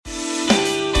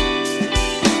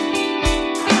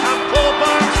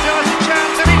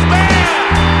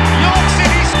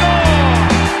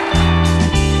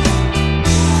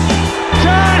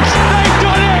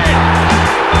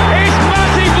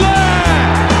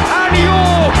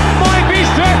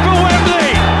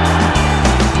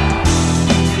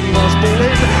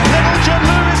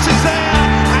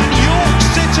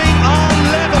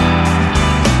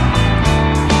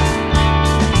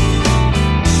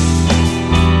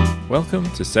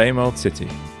Welcome to Same Old City,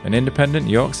 an independent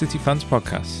York City fans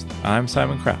podcast. I'm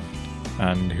Simon Craft,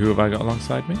 and who have I got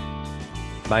alongside me?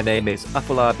 My name is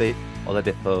Afolabi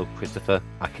Oladipo Christopher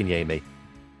Akinyemi,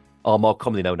 or more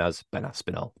commonly known as Ben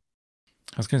Aspinall.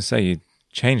 I was going to say you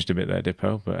changed a bit there,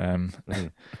 Dippo, but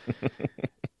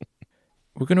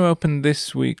we're going to open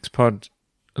this week's pod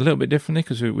a little bit differently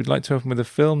because we'd like to open with a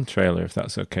film trailer, if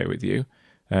that's okay with you.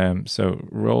 So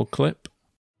roll clip.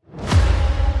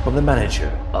 From the manager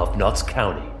of Notts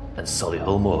County and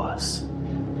Solihull Moors,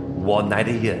 one night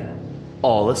a year,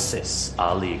 all assists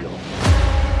are legal.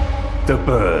 The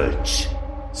Burge.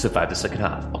 Survive the second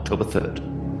half, October 3rd.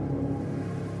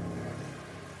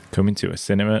 Coming to a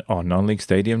cinema or non-league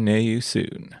stadium near you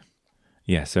soon.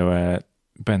 Yeah, so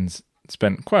Ben's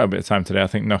spent quite a bit of time today, I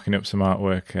think, knocking up some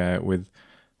artwork with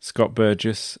Scott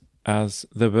Burgess as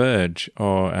The Burge,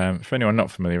 or for anyone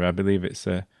not familiar, I believe it's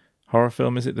a horror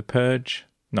film. Is it The Purge?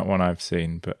 Not one I've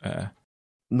seen, but...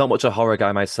 Not much a horror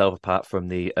guy myself, apart from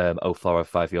the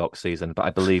 04-05 York season, but I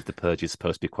believe The Purge is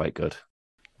supposed to be quite good.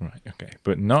 Right, okay.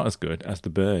 But not as good as The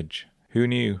Burge. Who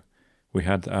knew we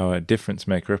had our difference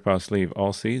maker up our sleeve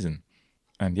all season?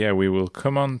 And yeah, we will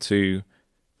come on to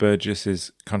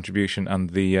Burgess's contribution and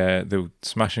the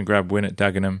smash and grab win at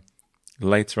Dagenham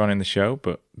later on in the show,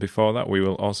 but before that we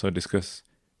will also discuss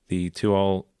the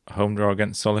 2-2 home draw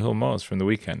against Solihull Moors from the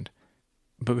weekend.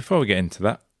 But before we get into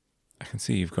that, I can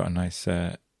see you've got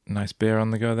a nice beer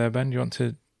on the go there, Ben. Do you want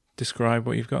to describe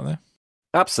what you've got there?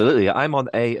 Absolutely. I'm on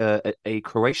a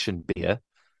Croatian beer.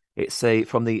 It's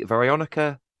from the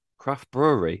Veronica Craft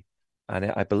Brewery,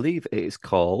 and I believe it is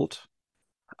called...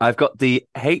 I've got the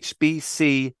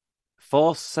HBC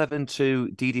 472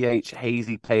 DDH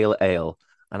Hazy Pale Ale,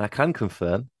 and I can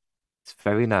confirm it's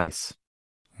very nice.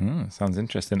 Sounds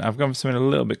interesting. I've gone for something a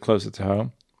little bit closer to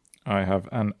home. I have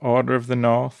an Order of the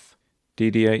North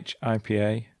DDH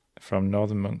IPA from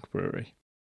Northern Monk Brewery.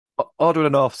 Order of the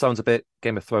North sounds a bit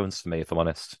Game of Thrones for me, if I'm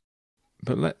honest.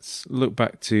 But let's look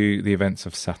back to the events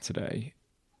of Saturday.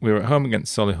 We were at home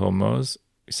against Solihull Moors.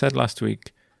 We said last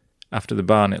week, after the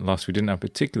Barnet loss, we didn't have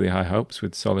particularly high hopes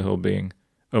with Solihull being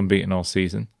unbeaten all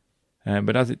season.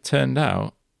 But as it turned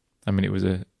out, I mean, it was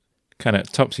a kind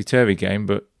of topsy-turvy game,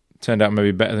 but turned out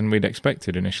maybe better than we'd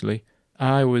expected initially.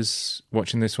 I was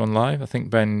watching this one live. I think,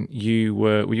 Ben,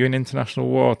 were you in international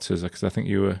waters? Because I think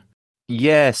you were...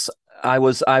 Yes, I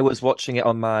was watching it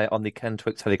on the Ken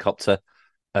Twix helicopter.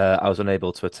 I was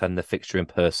unable to attend the fixture in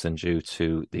person due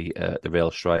to the rail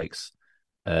strikes.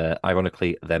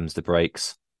 Ironically, them's the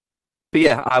breaks. But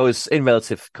yeah, I was in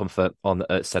relative comfort on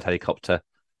said helicopter,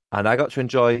 and I got to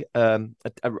enjoy a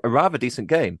rather decent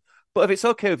game. But if it's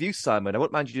okay with you, Simon, I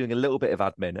wouldn't mind you doing a little bit of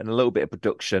admin and a little bit of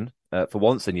production for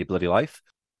once in your bloody life.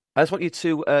 I just want you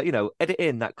to, edit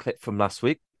in that clip from last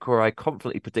week where I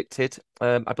confidently predicted,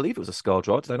 I believe it was a score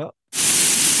draw, did I not?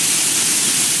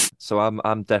 So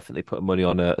I'm definitely putting money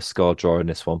on a score draw in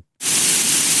this one.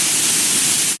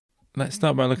 Let's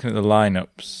start by looking at the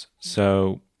lineups.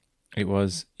 So it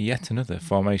was yet another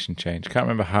formation change. Can't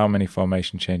remember how many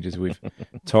formation changes we've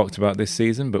talked about this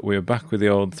season, but we were back with the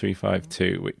old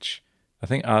 3-5-2, which I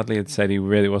think Ardley had said he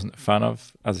really wasn't a fan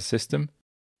of as a system.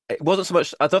 It wasn't so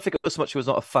much, I don't think it was so much he was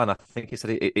not a fan. I think he said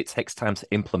it takes time to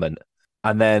implement.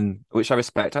 And then, which I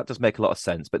respect, that does make a lot of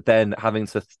sense. But then having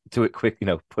to do it quick,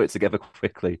 put it together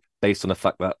quickly based on the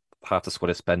fact that half the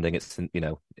squad is spending it's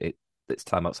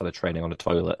time outside of training on a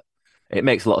toilet. It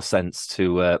makes a lot of sense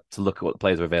to look at what the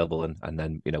players are available and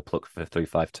then, pluck for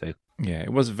 3-5-2. Yeah,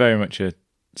 it was very much a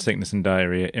sickness and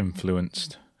diarrhea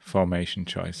influenced formation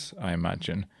choice, I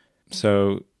imagine.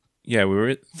 So, yeah, we were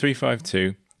at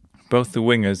 3-5-2. Both the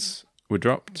wingers were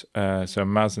dropped. So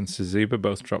Maz and Suzuba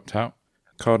both dropped out.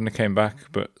 Cordner came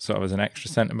back, but sort of as an extra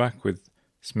centre-back with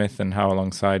Smith and Howe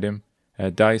alongside him.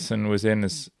 Dyson was in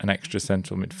as an extra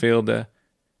central midfielder.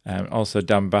 Also,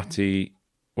 Dan Batty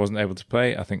wasn't able to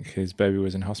play. I think his baby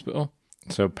was in hospital.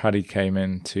 So Paddy came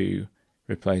in to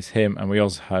replace him, and we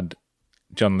also had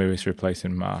John Lewis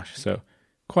replacing Marsh. So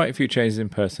quite a few changes in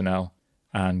personnel,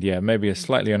 and yeah, maybe a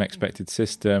slightly unexpected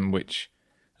system, which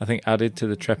I think added to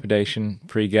the trepidation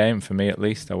pre-game, for me at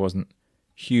least. I wasn't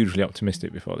hugely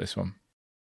optimistic before this one.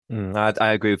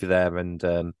 I agree with you there,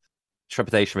 and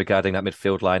trepidation regarding that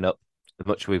midfield lineup. As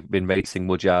much as we've been racing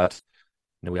Woodyard,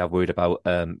 we are worried about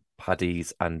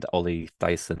Paddy's and Ollie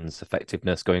Dyson's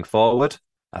effectiveness going forward.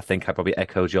 I think I probably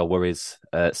echoed your worries,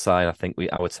 Sign. I think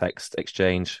our text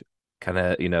exchange kind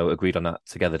of, agreed on that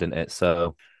together, didn't it?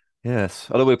 So, yes.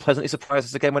 Although we were pleasantly surprised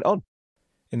as the game went on.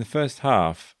 In the first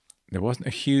half, there wasn't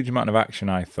a huge amount of action,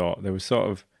 I thought. There was sort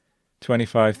of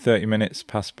 25, 30 minutes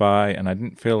passed by, and I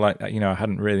didn't feel like, I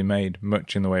hadn't really made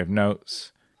much in the way of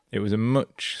notes. It was a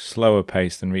much slower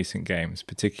pace than recent games,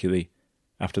 particularly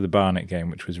after the Barnet game,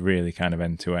 which was really kind of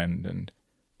end to end, and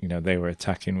they were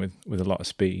attacking with a lot of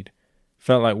speed.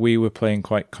 Felt like we were playing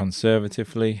quite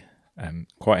conservatively,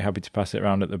 quite happy to pass it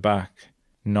around at the back,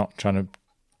 not trying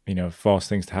to force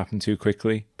things to happen too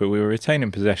quickly, but we were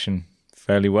retaining possession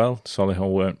fairly well.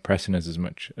 Solihull weren't pressing us as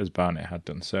much as Barnet had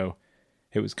done, so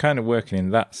it was kind of working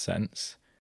in that sense.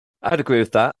 I'd agree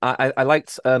with that. I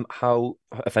liked how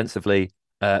offensively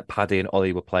Paddy and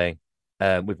Ollie were playing.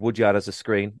 With Woodyard as a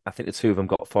screen, I think the two of them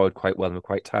got forward quite well and were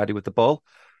quite tidy with the ball.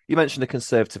 You mentioned a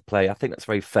conservative play. I think that's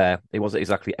very fair. It wasn't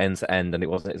exactly end to end, and it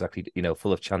wasn't exactly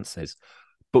full of chances.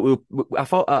 But I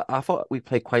thought we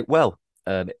played quite well,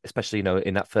 especially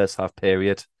in that first half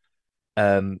period.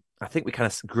 I think we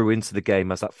kind of grew into the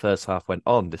game as that first half went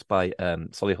on, despite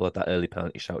Solihull had that early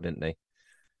penalty shout, didn't they?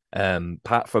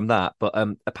 Apart from that,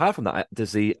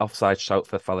 there's the offside shout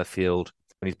for Fallowfield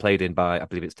when he's played in by, I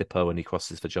believe it's Dippo, and he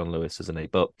crosses for John Lewis, isn't he?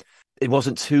 But it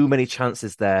wasn't too many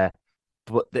chances there.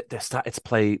 But they started to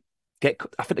play. I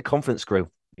think the confidence grew.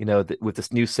 With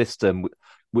this new system,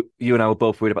 you and I were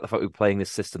both worried about the fact we were playing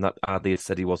this system that Ardley had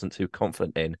said he wasn't too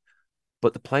confident in.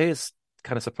 But the players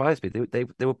kind of surprised me.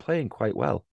 They were playing quite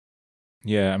well.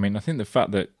 Yeah, I mean, I think the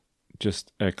fact that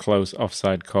just a close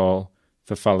offside call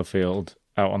for Fallowfield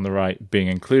out on the right being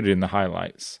included in the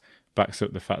highlights backs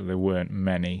up the fact that there weren't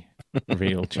many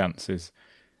real chances,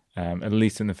 at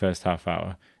least in the first half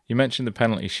hour. You mentioned the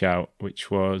penalty shout,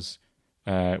 which was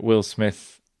Will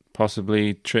Smith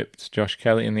possibly tripped Josh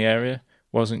Kelly in the area,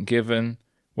 wasn't given.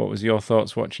 What was your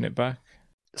thoughts watching it back?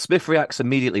 Smith reacts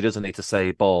immediately, doesn't he, to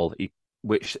say ball,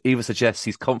 which either suggests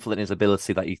he's confident in his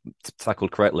ability that he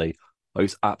tackled correctly, or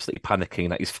he's absolutely panicking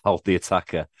that he's fouled the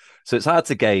attacker. So it's hard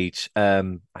to gauge. I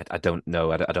don't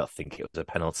know. I don't think it was a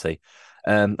penalty.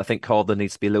 I think Calder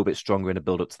needs to be a little bit stronger in the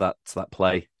build up to that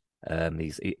play.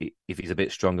 If he's a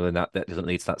bit stronger than that doesn't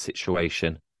lead to that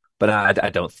situation. But I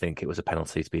don't think it was a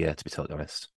penalty, to be totally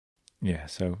honest. Yeah,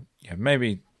 so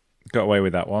maybe got away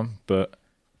with that one, but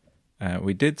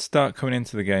we did start coming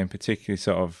into the game, particularly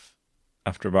sort of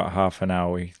after about half an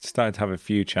hour. We started to have a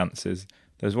few chances.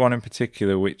 There's one in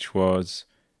particular which was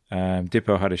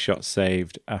Dippo had a shot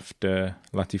saved after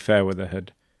Lati Fairweather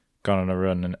had gone on a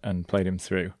run and played him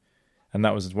through. And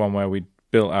that was one where we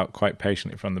built out quite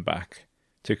patiently from the back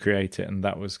to create it, and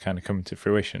that was kind of coming to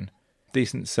fruition.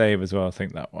 Decent save as well, I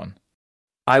think, that one.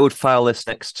 I would file this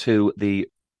next to the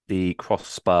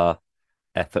crossbar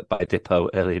effort by Dippo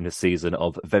early in the season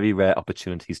of very rare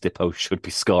opportunities Dippo should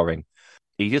be scoring.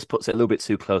 He just puts it a little bit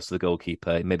too close to the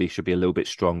goalkeeper. Maybe he should be a little bit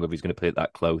stronger if he's going to put it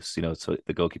that close, so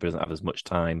the goalkeeper doesn't have as much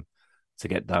time to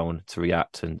get down, to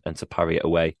react, and to parry it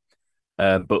away.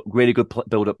 But really good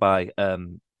build up by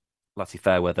Lati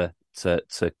Fairweather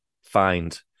to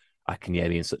find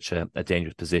Akinyemi in such a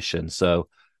dangerous position. So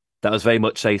that was very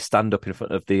much a stand up in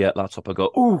front of the laptop and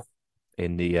go, ooh,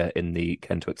 in the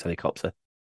Kentwick helicopter.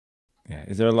 Yeah,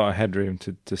 is there a lot of headroom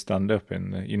to stand up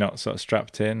in? You're not sort of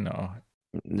strapped in, or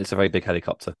it's a very big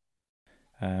helicopter.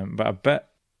 But I bet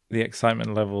the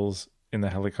excitement levels in the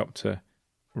helicopter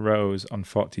rose on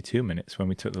 42 minutes when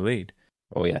we took the lead.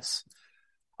 Oh yes,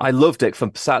 I loved it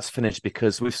from start to finish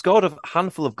because we've scored a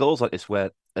handful of goals like this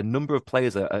where a number of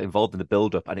players are involved in the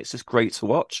build-up, and it's just great to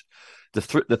watch. The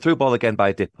through ball again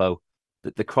by Dippo,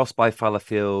 the cross by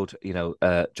Fallowfield,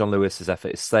 John Lewis's effort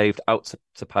is saved out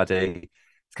to Paddy.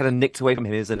 It's kind of nicked away from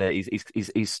him, isn't it?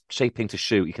 He's shaping to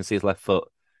shoot. You can see his left foot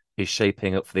is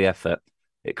shaping up for the effort.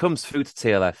 It comes through to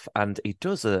TLF, and he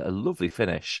does a lovely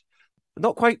finish.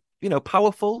 Not quite,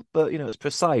 powerful, but it's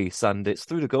precise, and it's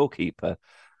through the goalkeeper.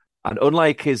 And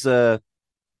unlike his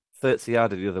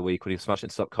 30-yarder the other week when he smashed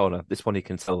into top corner, this one he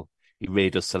can tell he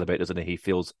really does celebrate, doesn't he?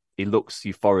 He looks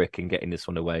euphoric in getting this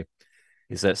one away.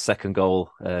 His second goal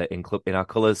in our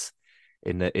colours,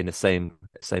 in the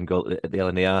same goal at the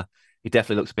LNER. He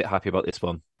definitely looks a bit happy about this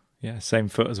one. Yeah, same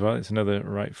foot as well. It's another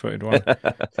right-footed one.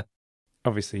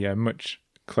 Obviously, yeah, much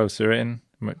closer in,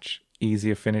 much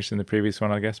easier finish than the previous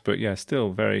one, I guess. But yeah,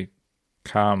 still very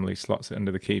calmly slots it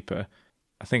under the keeper.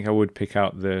 I think I would pick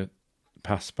out the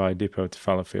pass by Dippo to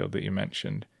Fallowfield that you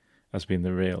mentioned as being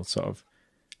the real sort of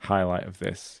highlight of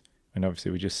this. And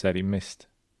obviously, we just said he missed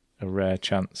a rare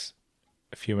chance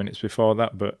a few minutes before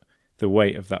that, but the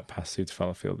weight of that pass through to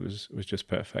Fallowfield was just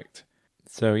perfect.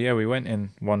 So yeah, we went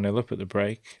in 1-0 up at the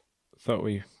break. Thought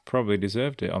we probably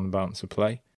deserved it on the balance of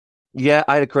play. Yeah,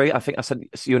 I agree. I think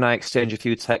you and I exchanged a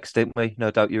few texts, didn't we?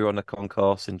 No doubt you were on the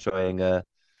concourse enjoying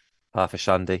half a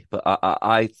shandy. But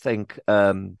I think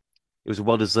it was a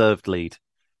well-deserved lead.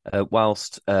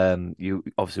 Whilst you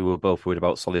obviously we were both worried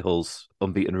about Solihull's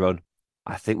unbeaten run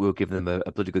I think we were giving them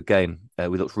a bloody good game.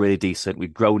 We looked really decent.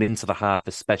 We'd grown into the half,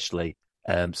 especially.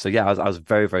 So yeah, I was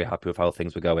very, very happy with how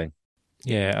things were going.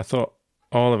 Yeah, I thought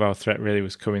all of our threat really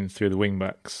was coming through the wing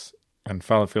backs, and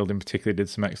Fallowfield in particular did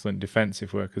some excellent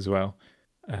defensive work as well.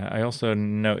 I also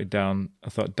noted down, I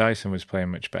thought Dyson was playing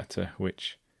much better,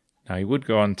 which now he would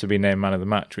go on to be named man of the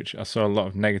match, which I saw a lot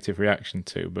of negative reaction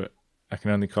to, but I can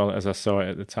only call it as I saw it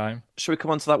at the time. Should we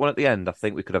come on to that one at the end? I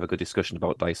think we could have a good discussion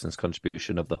about Dyson's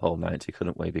contribution of the whole 90,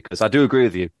 couldn't we? Because I do agree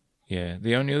with you. Yeah,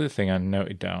 the only other thing I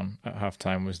noted down at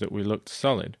halftime was that we looked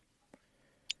solid,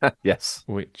 Yes.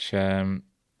 which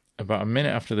about a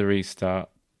minute after the restart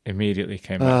immediately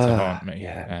came back to haunt me.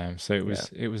 Yeah. So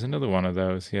it was another one of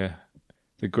those. Yeah,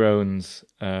 the groans.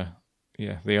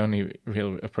 The only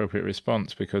real appropriate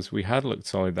response, because we had looked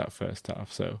solid that first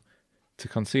half. So to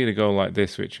concede a goal like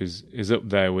this, which is up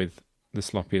there with the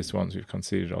sloppiest ones we've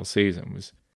conceded all season,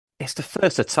 was It's the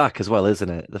first attack as well, isn't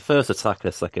it? The first attack in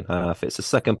the second half. It's the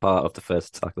second part of the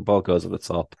first attack. The ball goes at the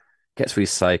top, gets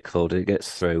recycled, it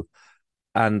gets through.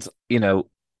 And,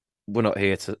 we're not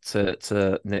here to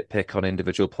nitpick on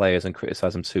individual players and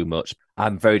criticize them too much.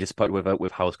 I'm very disappointed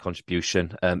with Howe's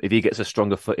contribution. If he gets a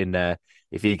stronger foot in there,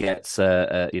 if he gets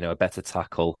a better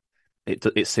tackle,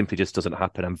 it simply just doesn't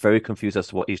happen. I'm very confused as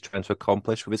to what he's trying to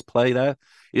accomplish with his play there.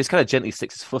 He just kind of gently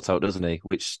sticks his foot out, doesn't he?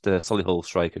 Which the Solihull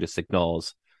striker just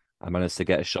ignores. I managed to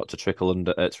get a shot to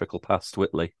trickle past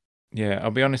Whitley. Yeah,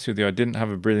 I'll be honest with you, I didn't have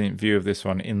a brilliant view of this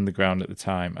one in the ground at the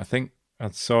time. I think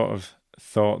I'd sort of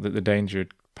thought that the danger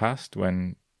had passed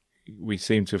when we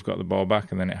seemed to have got the ball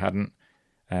back and then it hadn't,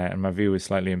 and my view was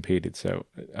slightly impeded. So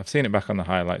I've seen it back on the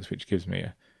highlights, which gives me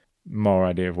a more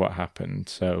idea of what happened.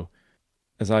 So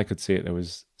as I could see it, there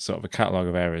was sort of a catalogue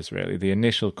of errors, really. The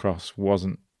initial cross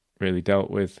wasn't really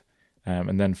dealt with,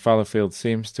 and then Fallowfield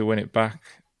seems to win it back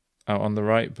out on the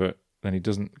right, but then he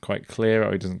doesn't quite clear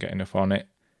or he doesn't get enough on it.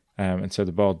 And so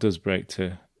the ball does break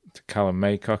to Callum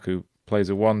Maycock, who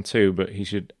plays a 1-2, but he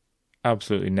should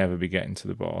absolutely never be getting to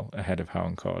the ball ahead of Howe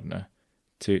and Cordner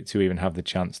to even have the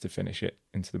chance to finish it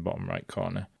into the bottom right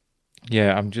corner.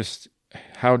 Yeah,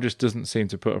 Howe just doesn't seem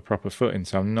to put a proper foot in,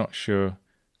 so I'm not sure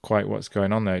quite what's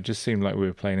going on there. It just seemed like we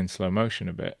were playing in slow motion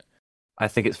a bit. I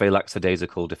think it's very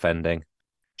lackadaisical defending.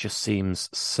 Just seems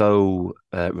so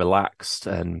relaxed,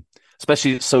 and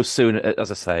especially so soon,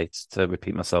 as I say, to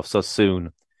repeat myself, so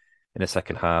soon in the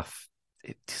second half.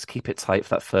 Just keep it tight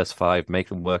for that first five, make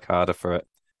them work harder for it.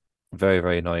 Very,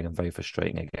 very annoying and very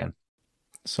frustrating again.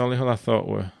 Solihull, I thought,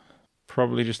 were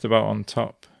probably just about on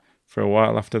top for a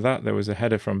while after that. There was a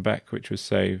header from Beck, which was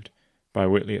saved by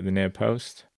Whitley at the near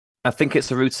post. I think it's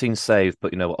a routine save,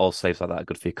 but all saves like that are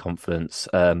good for your confidence.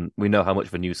 We know how much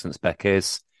of a nuisance Beck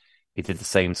is. He did the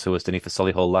same to us, didn't he, for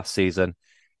Solihull last season?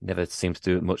 He never seemed to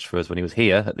do it much for us when he was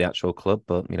here at the actual club,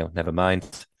 but, never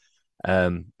mind.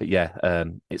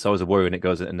 It's always a worry when it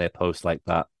goes in their post like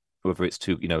that, whether it's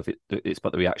it's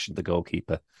about the reaction of the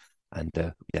goalkeeper.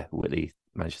 And, Whitley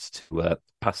manages to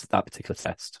pass that particular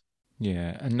test.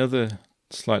 Yeah, another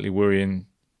slightly worrying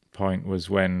point was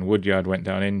when Woodyard went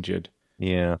down injured.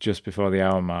 Yeah. Just before the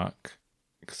hour mark,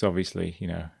 because obviously,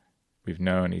 we've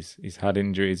known he's had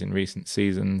injuries in recent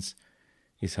seasons.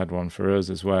 He's had one for us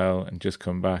as well and just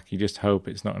come back. You just hope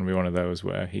it's not going to be one of those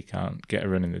where he can't get a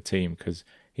run in the team, because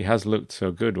he has looked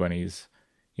so good when he's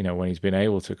been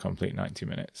able to complete 90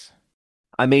 minutes.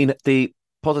 I mean, the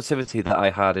positivity that I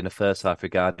had in the first half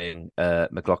regarding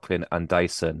McLaughlin and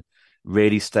Dyson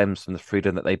really stems from the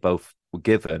freedom that they both were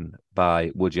given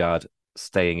by Woodyard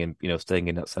staying in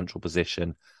that central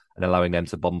position and allowing them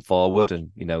to bomb forward and,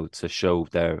 to show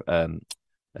their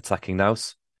attacking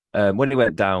nous. When he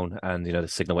went down and, the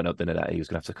signal went up then that he was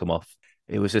going to have to come off,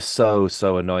 it was just so,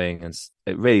 so annoying. And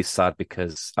it really sad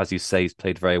because, as you say, he's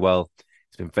played very well.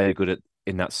 He's been very good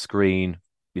in that screen,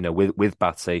 with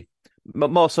Batty.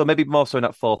 Maybe more so in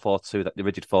that 4-4-2, that the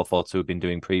rigid 4-4-2 we've been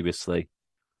doing previously.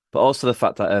 But also the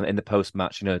fact that in the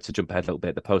post-match, to jump ahead a little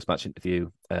bit, the post-match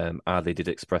interview, Ardley did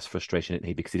express frustration, didn't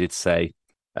he? Because he did say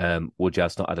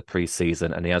Woodyard's not had a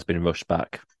pre-season and he has been rushed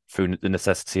back through the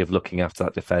necessity of looking after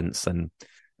that defence. And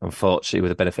unfortunately,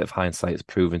 with the benefit of hindsight, it's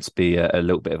proven to be a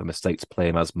little bit of a mistake to play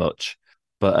him as much.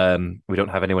 But we don't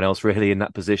have anyone else really in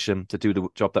that position to do the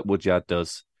job that Woodyard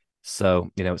does. So,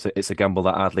 it's a gamble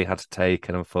that Ardley had to take,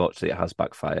 and unfortunately it has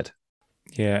backfired.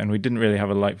 Yeah, and we didn't really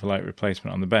have a like-for-like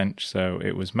replacement on the bench, so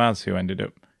it was Maz who ended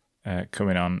up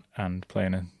coming on and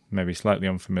playing a maybe slightly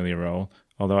unfamiliar role.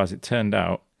 Although, as it turned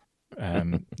out,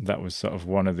 that was sort of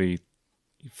one of the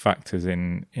factors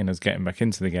in us getting back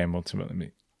into the game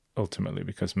ultimately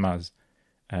because Maz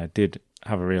did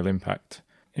have a real impact.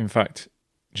 In fact,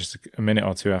 just a minute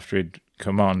or two after he'd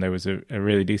come on. There was a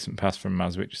really decent pass from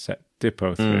Maz, which set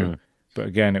Dippo through. But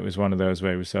again, it was one of those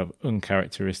where he was sort of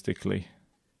uncharacteristically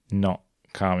not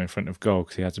calm in front of goal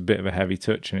because he has a bit of a heavy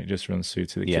touch and it just runs through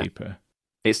to the keeper.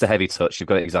 It's the heavy touch. You've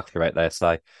got it exactly right there,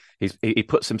 Si. He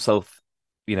puts himself,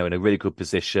 in a really good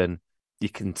position. You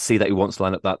can see that he wants to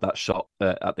line up that shot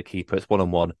at the keeper. It's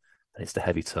 1-on-1, and it's the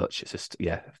heavy touch. It's just,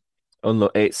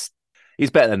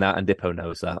 he's better than that, and Dippo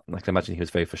knows that. I can imagine he was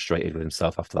very frustrated with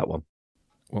himself after that one.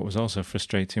 What was also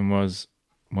frustrating was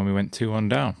when we went 2-1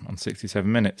 down on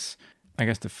 67 minutes. I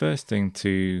guess the first thing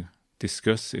to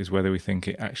discuss is whether we think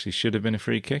it actually should have been a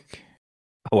free kick.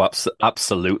 Oh,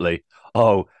 absolutely.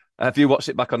 Oh, have you watched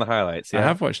it back on the highlights? Yeah? I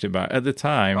have watched it back. At the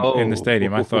time, in the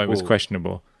stadium, I thought it was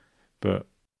questionable. But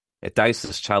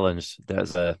Dice's challenge,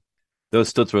 those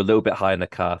studs were a little bit high in the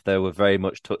calf. They were very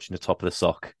much touching the top of the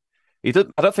sock. I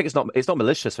don't think it's not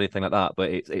malicious or anything like that, but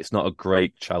it's not a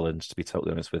great challenge, to be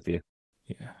totally honest with you.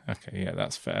 Yeah, okay, yeah,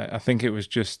 that's fair. I think it was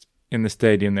just in the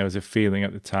stadium there was a feeling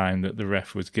at the time that the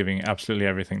ref was giving absolutely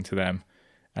everything to them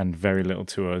and very little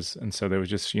to us. And so there was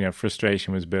just,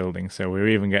 frustration was building. So we were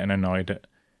even getting annoyed at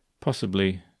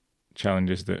possibly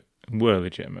challenges that were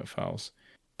legitimate fouls.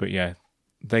 But yeah,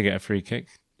 they get a free kick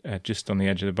just on the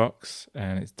edge of the box.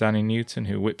 And it's Danny Newton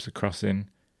who whips across in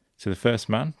to the first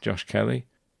man, Josh Kelly.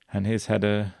 And his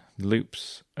header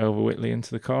loops over Whitley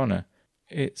into the corner.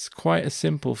 It's quite a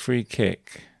simple free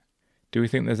kick. Do we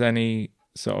think there's any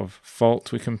sort of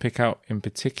fault we can pick out in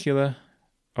particular?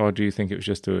 Or do you think it was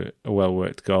just a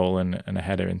well-worked goal and a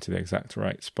header into the exact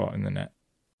right spot in the net?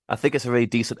 I think it's a really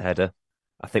decent header.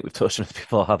 I think we've touched on it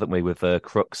before, haven't we, with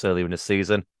Crooks earlier in the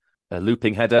season. A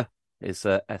looping header is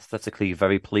aesthetically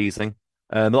very pleasing.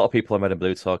 A lot of people on Red and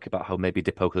Blue talk about how maybe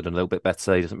Dippo could have done a little bit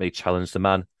better. He doesn't really challenge the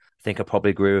man. I think I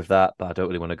probably agree with that, but I don't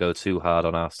really want to go too hard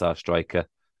on our star striker.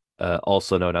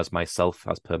 Also known as myself,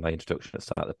 as per my introduction at the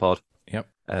start of the pod. Yep.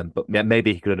 But yeah,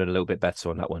 maybe he could have done a little bit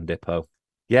better on that one, Dippo.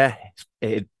 Yeah,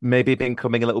 it maybe been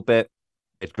coming a little bit.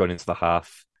 It's gone into the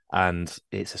half, and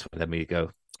it's just then we go,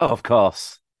 oh, of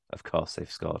course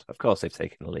they've scored. Of course they've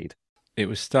taken the lead. It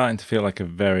was starting to feel like a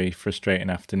very frustrating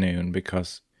afternoon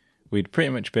because we'd pretty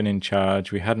much been in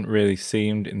charge. We hadn't really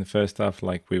seemed in the first half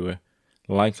like we were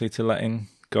likely to let in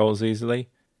goals easily.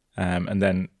 And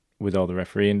then with all the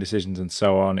refereeing decisions and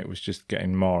so on, it was just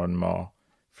getting more and more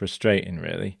frustrating,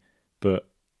 really. But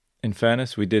in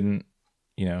fairness, we didn't,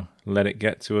 let it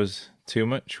get to us too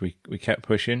much. We kept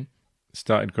pushing,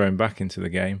 started growing back into the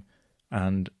game,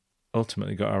 and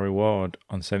ultimately got our reward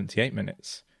on 78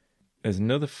 minutes. There's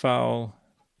another foul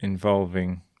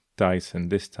involving Dyson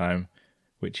this time,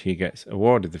 which he gets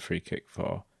awarded the free kick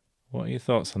for. What are your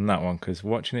thoughts on that one? Because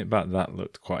watching it back, that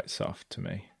looked quite soft to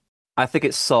me. I think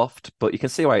it's soft, but you can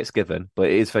see why it's given. But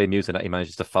it is very amusing that he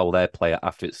manages to foul their player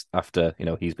after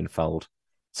he's been fouled.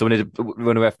 So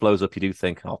when a ref blows up, you do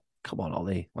think, oh, come on,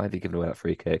 Ollie, why have you given away that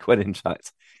free kick? When in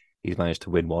fact, he's managed to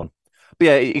win one. But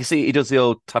yeah, you see, he does the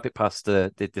old tap it past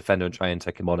the defender and try and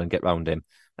take him on and get round him.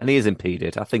 And he is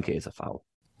impeded. I think it is a foul.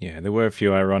 Yeah, there were a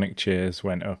few ironic cheers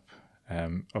went up,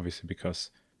 obviously because,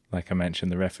 like I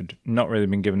mentioned, the ref had not really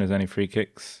been giving us any free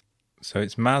kicks. So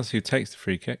it's Maz who takes the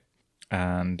free kick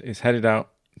and is headed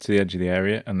out to the edge of the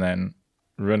area, and then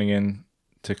running in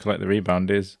to collect the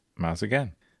rebound is Maz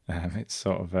again. It's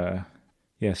sort of,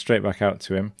 straight back out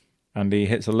to him, and he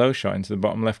hits a low shot into the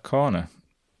bottom left corner.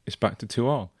 It's back to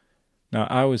 2-2. Now,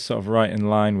 I was sort of right in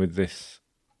line with this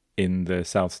in the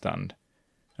south stand.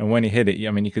 And when he hit it,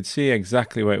 you could see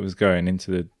exactly where it was going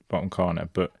into the bottom corner,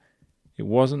 but it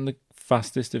wasn't the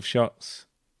fastest of shots.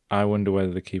 I wonder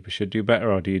whether the keeper should do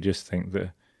better, or do you just think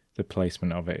the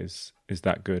placement of it is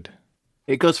that good?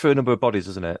 It goes through a number of bodies,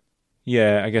 doesn't it?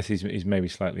 Yeah, I guess he's maybe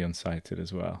slightly unsighted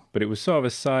as well. But it was sort of a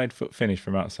side foot finish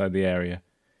from outside the area.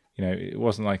 It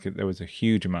wasn't like there was a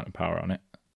huge amount of power on it.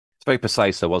 It's very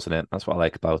precise, though, wasn't it? That's what I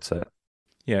like about it.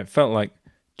 Yeah, it felt like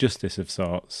justice of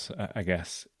sorts, I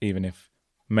guess, even if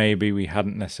maybe we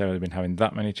hadn't necessarily been having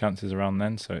that many chances around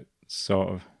then, so it sort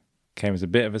of came as a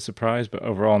bit of a surprise, but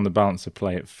overall on the balance of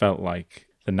play, it felt like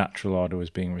the natural order was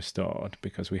being restored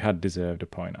because we had deserved a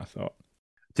point, I thought.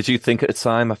 Did you think at the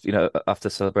time, after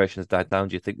celebrations died down,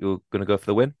 do you think you were going to go for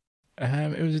the win?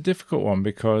 It was a difficult one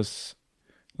because,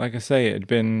 like I say, there'd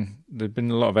been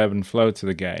a lot of ebb and flow to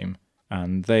the game,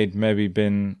 and they'd maybe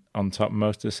been on top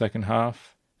most of the second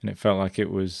half, and it felt like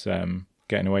it was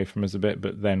getting away from us a bit,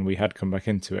 but then we had come back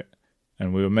into it,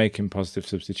 and we were making positive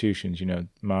substitutions.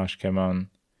 Marsh came on,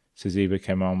 Siziba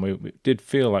came on. We did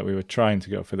feel like we were trying to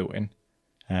go for the win.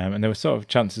 And there were sort of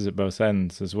chances at both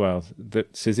ends as well.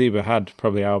 That Siziba had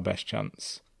probably our best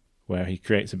chance, where he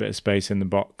creates a bit of space in the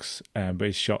box, but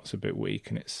his shot's a bit weak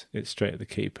and it's straight at the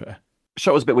keeper.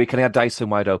 Shot was a bit weak, and he had Dyson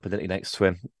wide open, didn't he, next to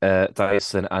him?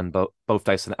 Dyson and both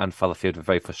Dyson and Fallowfield were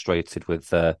very frustrated with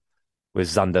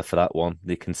Xander for that one.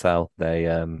 You can tell they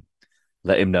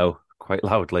let him know quite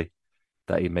loudly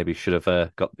that he maybe should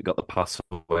have got the pass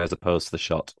away as opposed to the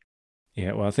shot.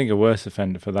 Yeah, well, I think a worse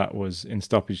offender for that was in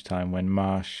stoppage time when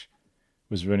Marsh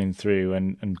was running through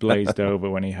and blazed over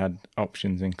when he had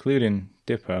options, including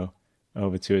Dippo,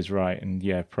 over to his right, and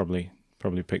yeah, probably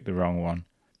picked the wrong one.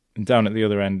 And down at the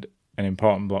other end, an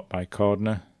important block by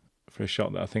Cordner for a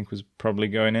shot that I think was probably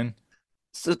going in.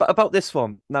 So about this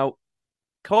one now,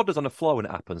 Corder's on the floor when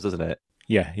it happens, doesn't it?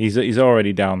 Yeah, he's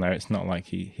already down there. It's not like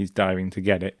he's diving to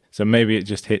get it. So maybe it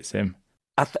just hits him.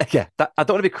 I don't want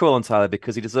to be cruel on Tyler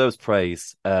because he deserves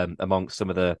praise amongst some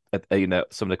of the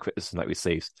some of the criticism that he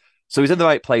receives. So he's in the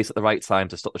right place at the right time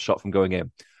to stop the shot from going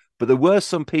in. But there were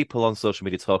some people on social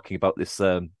media talking about this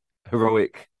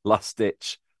heroic last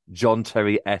ditch John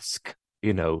Terry-esque,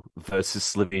 versus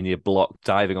Slovenia block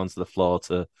diving onto the floor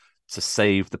to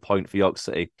save the point for York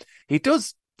City. He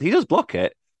does block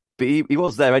it, but he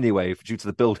was there anyway due to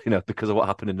the build, because of what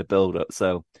happened in the build up.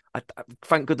 So I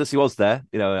thank goodness he was there,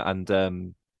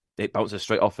 and it bounces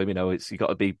straight off him. It's you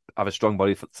got to have a strong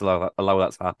body to allow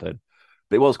that to happen.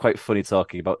 But it was quite funny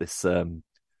talking about this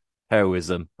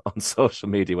heroism on social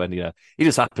media when he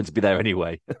just happened to be there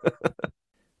anyway.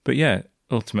 But yeah,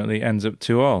 ultimately ends up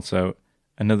 2-2. So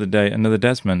another day, another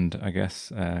Desmond, I guess,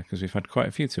 because we've had quite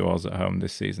a few 2-2s at home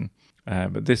this season.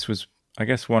 But this was, I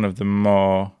guess, one of the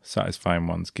more satisfying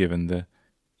ones given the,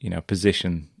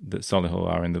 position that Solihull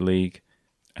are in the league,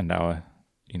 and our,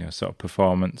 sort of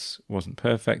performance wasn't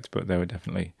perfect, but there were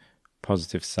definitely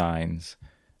positive signs,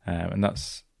 and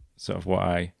that's sort of what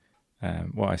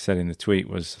I said in the tweet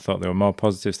was I thought there were more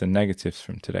positives than negatives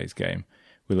from today's game.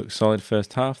 We looked solid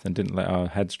first half, then didn't let our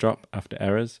heads drop after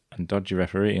errors, and dodgy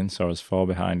refereeing saw us fall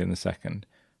behind in the second.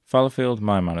 Fallowfield,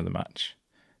 my man of the match.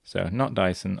 So not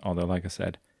Dyson, although like I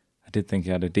said, I did think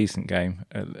he had a decent game,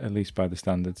 at least by the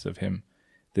standards of him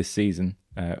this season.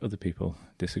 Other people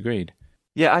disagreed.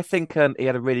 Yeah, I think he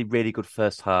had a really, really good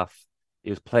first half.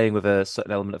 He was playing with a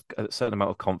certain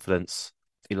amount of confidence.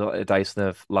 Like Dyson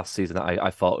of last season, I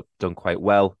thought done quite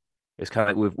well. It's kind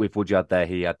of like with Woodyard there,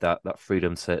 he had that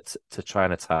freedom to try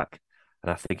and attack,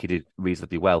 and I think he did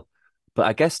reasonably well. But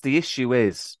I guess the issue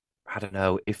is, I don't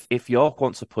know, if York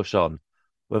wants to push on,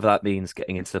 whether that means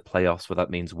getting into the playoffs, whether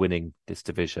that means winning this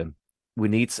division,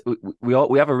 we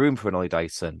have a room for an Ollie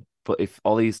Dyson. But if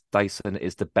Ollie Dyson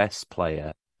is the best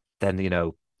player, then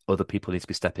other people need to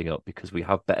be stepping up because we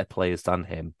have better players than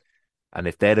him. And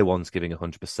if they're the ones giving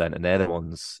 100% and they're the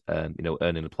ones,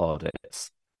 earning the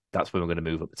plaudits, that's when we're going to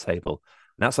move up the table.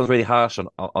 And that sounds really harsh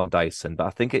on Dyson, but I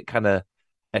think it kind of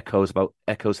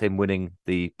echoes him winning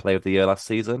the Player of the Year last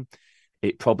season.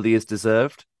 It probably is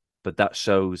deserved, but that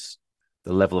shows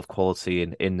the level of quality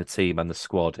in the team and the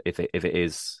squad. If it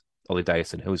is Ollie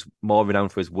Dyson, who's more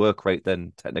renowned for his work rate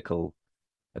than technical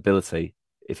ability,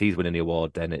 if he's winning the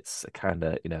award, then it's a kind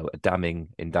of a damning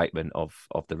indictment of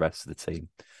the rest of the team.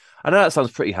 I know that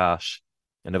sounds pretty harsh,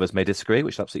 and others may disagree,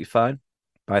 which is absolutely fine.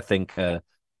 But I think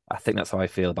that's how I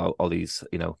feel about Ollie's,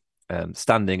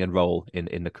 standing and role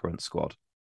in the current squad.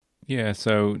 Yeah,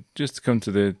 so just to come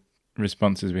to the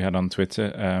responses we had on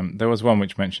Twitter, there was one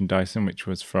which mentioned Dyson, which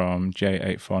was from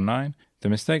J849. The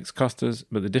mistakes cost us,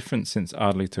 but the difference since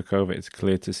Ardley took over is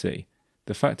clear to see.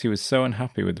 The fact he was so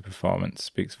unhappy with the performance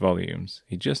speaks volumes.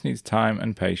 He just needs time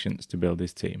and patience to build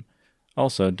his team.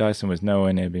 Also, Dyson was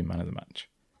nowhere near being man of the match.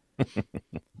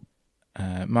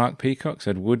 Mark Peacock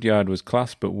said Woodyard was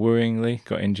class but worryingly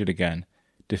got injured again.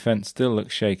 Defence still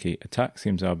looks shaky. Attack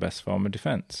seems our best form of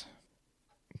defence.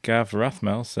 Gav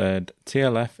Rathmel said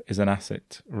TLF is an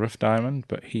asset, rough diamond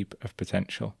but heap of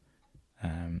potential.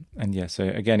 And yeah, so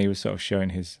again he was sort of showing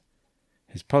his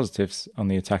positives on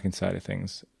the attacking side of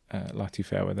things, Lati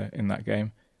Fairweather in that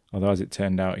game, although as it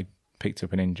turned out he picked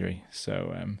up an injury,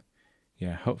 so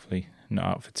yeah, hopefully not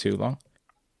out for too long.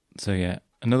 So yeah,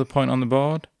 another point on the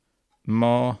board,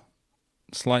 more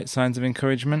slight signs of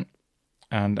encouragement,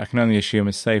 and I can only assume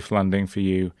a safe landing for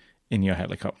you in your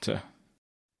helicopter.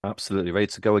 Absolutely, ready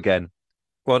to go again.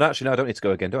 Well, actually, no, I don't need to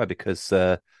go again, do I? Because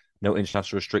no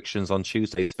international restrictions on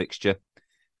Tuesday's fixture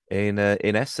in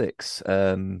Essex.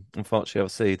 Unfortunately,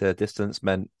 obviously, the distance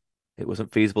meant it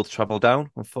wasn't feasible to travel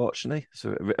down, unfortunately.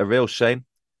 So a real shame,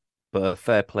 but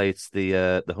fair play to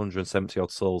the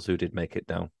 170-odd souls who did make it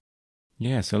down.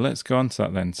 Yeah, so let's go on to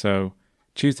that then. So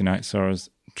Tuesday night saw us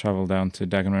travel down to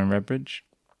Dagenham and Redbridge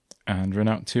and run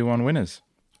out 2-1 winners.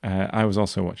 I was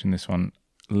also watching this one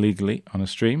legally on a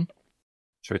stream.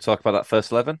 Shall we talk about that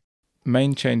first 11?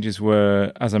 Main changes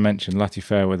were, as I mentioned, Lati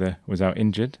Fairweather was out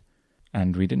injured.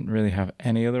 and we didn't really have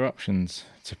any other options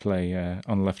to play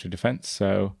on left of defence,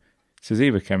 so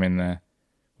Saziba came in there,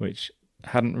 which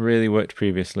hadn't really worked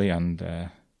previously and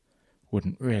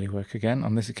wouldn't really work again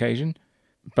on this occasion.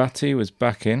 Batty was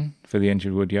back in for the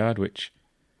injured Woodyard, which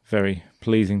very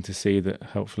pleasing to see that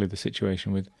hopefully the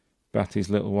situation with Batty's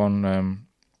little one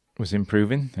was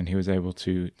improving and he was able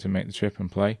to make the trip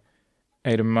and play.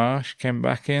 Aidan Marsh came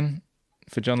back in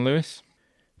for John Lewis.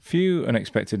 Few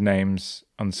unexpected names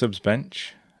on the subs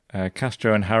bench.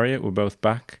 Castro and Harriet were both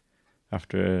back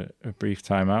after a brief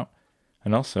time out,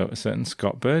 and also a certain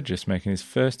Scott Burgess making his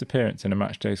first appearance in a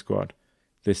matchday squad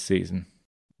this season.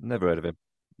 Never heard of him.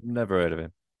 Never heard of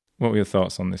him. What were your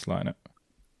thoughts on this lineup?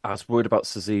 I was worried about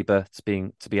Saziba,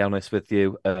 to be honest with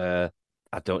you. I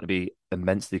don't want to be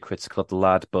immensely critical of the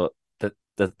lad, but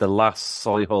the last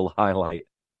Solihull highlight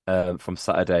from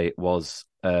Saturday was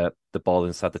the ball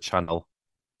inside the channel,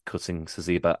 cutting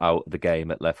Saziba out of the game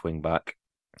at left wing back.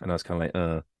 And I was kind of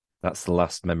like, that's the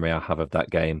last memory I have of that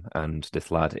game. And this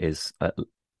lad is at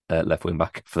left wing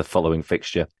back for the following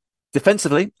fixture.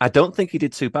 Defensively, I don't think he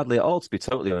did too badly at all, to be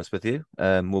totally honest with you.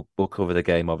 We'll cover the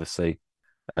game, obviously,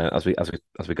 as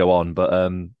we go on.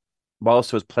 But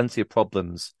whilst there was plenty of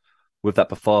problems with that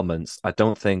performance, I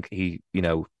don't think he,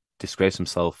 disgraced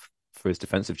himself for his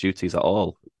defensive duties at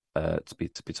all. To be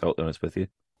totally honest with you.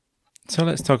 So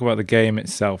let's talk about the game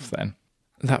itself then.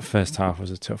 That first half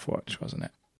was a tough watch, wasn't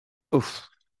it? Oof,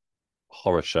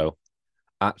 horror show,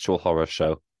 actual horror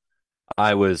show.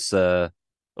 I was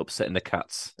upsetting the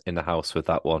cats in the house with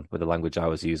that one, with the language I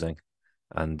was using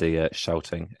and the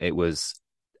shouting. It was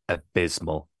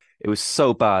abysmal. It was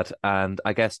so bad, and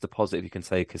I guess the positive you can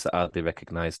take is that Adley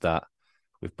recognised that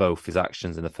with both his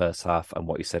actions in the first half and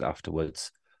what he said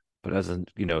afterwards. But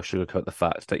doesn't, sugarcoat the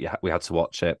fact that we had to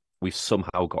watch it. We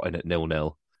somehow got in at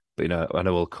 0-0. But, I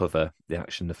know we'll cover the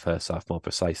action in the first half more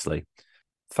precisely.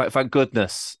 Thank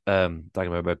goodness Dagenham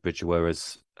and Redbridge were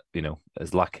as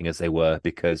lacking as they were,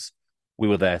 because we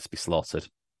were there to be slaughtered,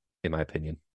 in my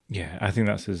opinion. Yeah, I think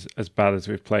that's as bad as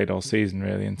we've played all season,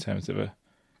 really, in terms of a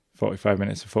 45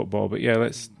 minutes of football. But yeah,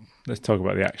 let's talk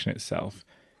about the action itself.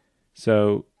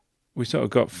 So we sort of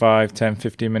got 5, 10,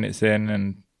 15 minutes in,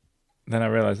 and then I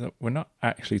realised that we're not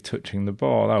actually touching the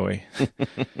ball, are we?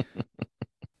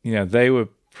 They were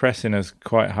pressing us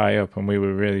quite high up, and we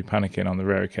were really panicking on the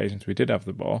rare occasions we did have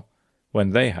the ball.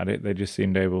 When they had it, they just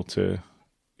seemed able to,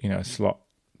 slot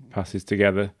passes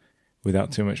together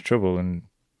without too much trouble. And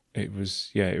it was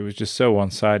just so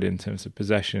one-sided in terms of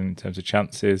possession, in terms of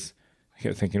chances. I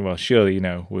kept thinking, well, surely,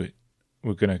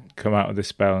 we're going to come out of this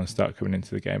spell and start coming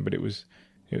into the game. But it was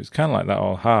kind of like that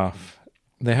all half.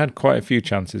 They had quite a few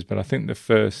chances, but I think the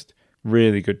first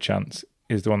really good chance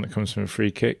is the one that comes from a free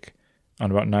kick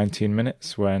on about 19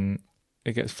 minutes, when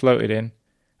it gets floated in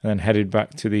and then headed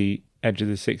back to the edge of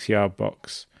the 6-yard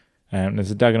box. There's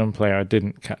a Dagenham player, I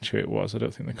didn't catch who it was. I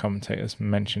don't think the commentators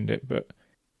mentioned it, but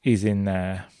he's in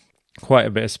there. Quite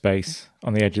a bit of space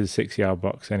on the edge of the 6-yard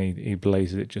box, and he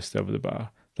blazes it just over the bar.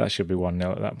 That should be 1-0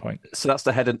 at that point. So that's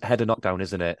the header knockdown,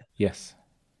 isn't it? Yes.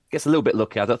 Gets a little bit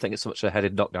lucky. I don't think it's so much a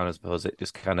headed knockdown, I suppose. It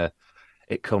just kind of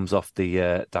comes off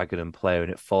the Dagenham player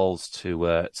and it falls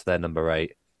to their number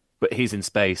 8. But he's in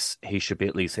space. He should be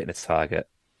at least hitting a target.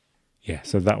 Yeah,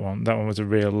 so that one was a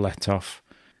real let-off.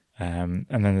 And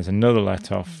then there's another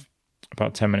let-off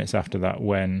about 10 minutes after that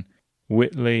when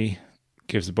Whitley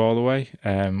gives the ball away.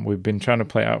 We've been trying to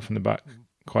play it out from the back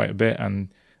quite a bit, and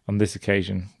on this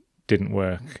occasion didn't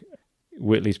work.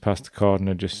 Whitley's pass to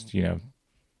corner just,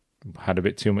 had a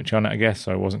bit too much on it, I guess,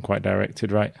 so it wasn't quite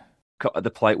directed right.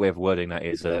 The polite way of wording that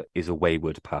is a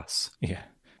wayward pass. Yeah,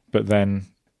 but then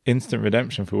instant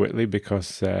redemption for Whitley,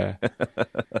 because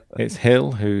it's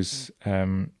Hill who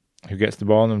gets the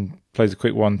ball and plays a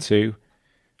quick 1-2.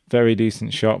 Very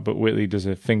decent shot, but Whitley does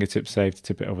a fingertip save to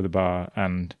tip it over the bar.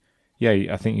 And yeah,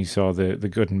 I think you saw the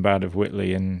good and bad of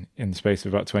Whitley in the space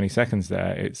of about 20 seconds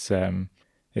there. It's a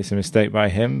mistake by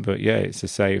him, but yeah, it's a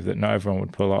save that not everyone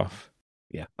would pull off.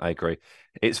 Yeah, I agree.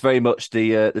 It's very much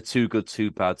the too good,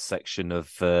 too bad section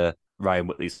of Ryan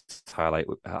Whitley's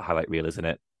highlight reel, isn't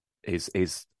it?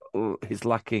 He's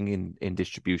lacking in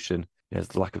distribution. There's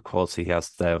the lack of quality he has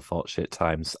there, unfortunately, at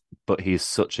times. But he's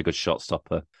such a good shot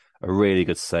stopper. A really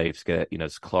good save to get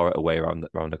to claw it away around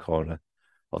the corner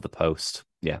of the post.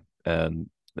 Yeah,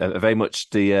 very much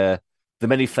the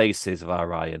many faces of our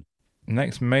Ryan.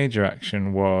 Next major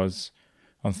action was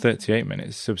on 38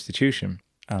 minutes substitution.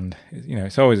 And,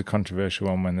 it's always a controversial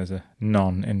one when there's a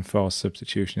non-enforced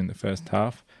substitution in the first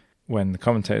half. When the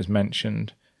commentators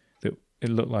mentioned that it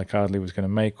looked like Ardley was going to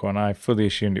make one, I fully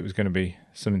assumed it was going to be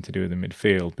something to do with the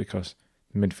midfield, because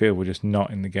the midfield were just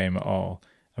not in the game at all.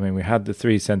 I mean, we had the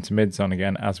three centre mids on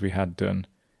again, as we had done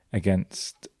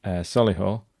against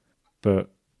Solihull, but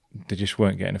they just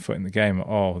weren't getting a foot in the game at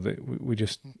all. We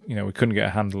just, we couldn't get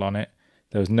a handle on it.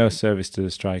 There was no service to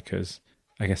the strikers,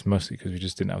 I guess mostly because we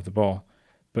just didn't have the ball.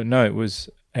 But no, it was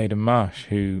Aidan Marsh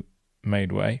who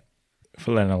made way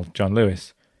for Lionel John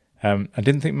Lewis. I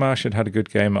didn't think Marsh had a good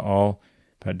game at all,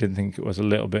 but I did think it was a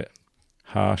little bit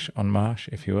harsh on Marsh,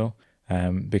 if you will,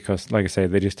 because, like I say,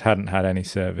 they just hadn't had any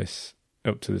service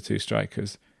up to the two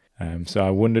strikers. So I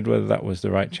wondered whether that was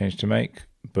the right change to make,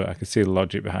 but I could see the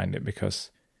logic behind it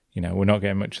because, we're not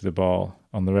getting much of the ball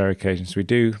on the rare occasions we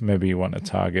do. Maybe you want a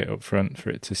target up front for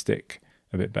it to stick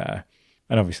a bit better.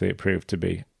 And obviously it proved to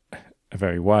be a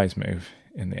very wise move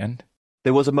in the end.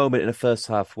 There was a moment in the first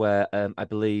half where I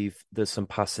believe there's some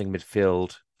passing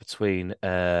midfield between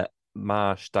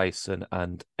Marsh, Dyson,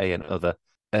 and Other.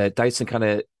 Dyson kind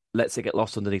of lets it get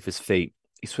lost underneath his feet.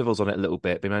 He swivels on it a little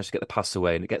bit, but he manages to get the pass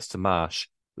away, and it gets to Marsh,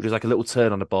 who does like a little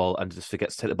turn on the ball and just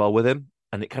forgets to take the ball with him.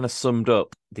 And it kind of summed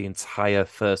up the entire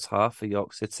first half for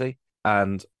York City.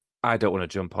 And I don't want to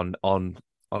jump on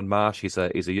Marsh. He's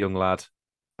a young lad.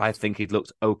 I think he'd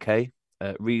looked okay,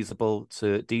 reasonable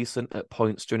to decent at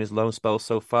points during his loan spell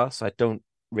so far. So I don't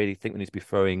really think we need to be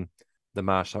throwing the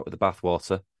Marsh out with the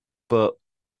bathwater. But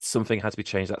something had to be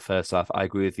changed that first half. I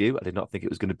agree with you. I did not think it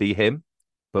was going to be him.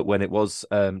 But when it was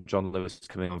John Lewis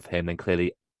coming on for him, then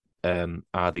clearly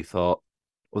Ardley thought,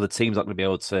 well, the team's not going to be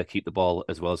able to keep the ball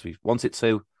as well as we want it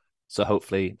to. So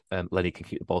hopefully Lenny can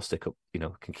keep the ball stick up,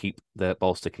 can keep the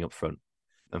ball sticking up front.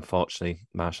 Unfortunately,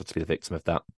 Marsh had to be the victim of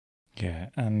that. Yeah,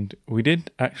 and we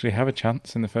did actually have a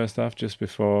chance in the first half just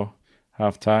before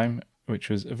half-time, which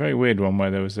was a very weird one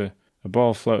where there was a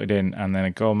ball floated in and then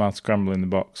a goalmouth scramble in the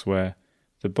box where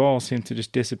the ball seemed to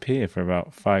just disappear for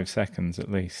about 5 seconds at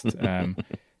least. It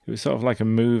was sort of like a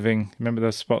moving... Remember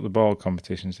those spot the ball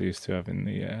competitions they used to have in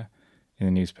the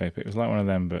newspaper? It was like one of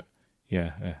them, but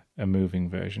yeah, a moving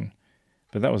version.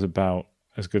 But that was about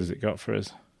as good as it got for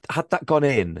us. Had that gone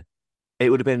in, it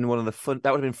would have been one of the fun.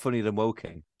 That would have been funnier than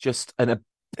Woking. Just an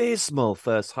abysmal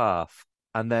first half,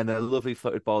 and then a lovely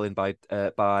floated ball in by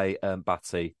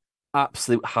Batty.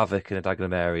 Absolute havoc in a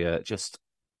Dagenham area, just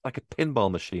like a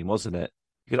pinball machine, wasn't it?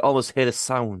 You could almost hear the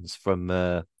sounds from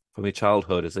your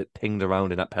childhood as it pinged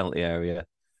around in that penalty area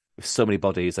with so many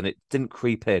bodies, and it didn't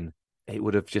creep in. It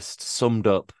would have just summed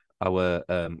up our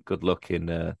good luck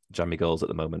in jammy goals at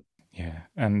the moment. Yeah,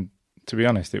 and to be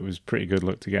honest, it was pretty good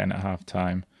luck to get in at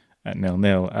half-time at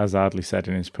 0-0. As Ardley said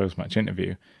in his post-match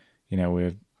interview,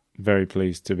 we're very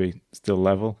pleased to be still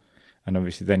level. And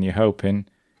obviously then you're hoping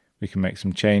we can make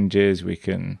some changes, we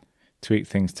can tweak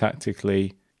things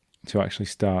tactically to actually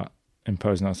start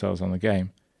imposing ourselves on the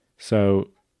game.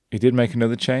 So he did make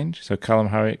another change. So Callum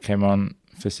Harriott came on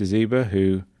for Siziba,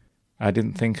 who I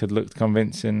didn't think had looked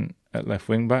convincing at left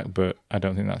wing back, but I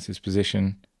don't think that's his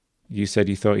position. You said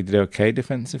you thought he did okay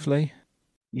defensively?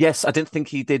 Yes, I didn't think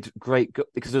he did great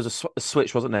because there was a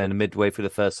switch, wasn't there, in the midway through the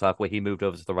first half where he moved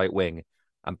over to the right wing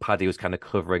and Paddy was kind of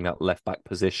covering that left back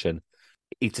position.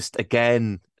 He just,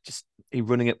 again, he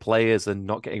running at players and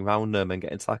not getting around them and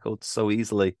getting tackled so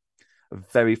easily. A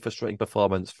very frustrating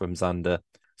performance from Xander.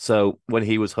 So when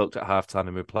he was hooked at halftime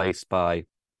and replaced by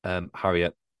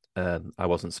Harriott, I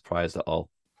wasn't surprised at all.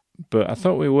 But I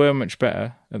thought we were much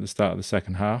better at the start of the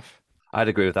second half. I'd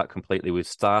agree with that completely. We're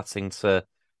starting to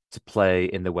play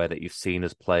in the way that you've seen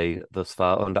us play thus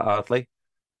far under Ardley.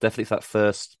 Definitely for that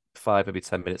first 5, maybe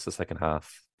 10 minutes of the second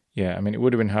half. Yeah, I mean, it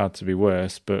would have been hard to be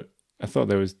worse, but I thought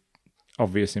there was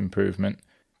obvious improvement.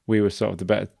 We were sort of the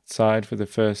better side for the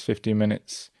first 15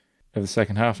 minutes of the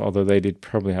second half, although they did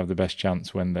probably have the best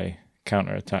chance when they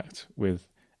counter-attacked with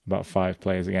about 5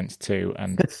 players against 2.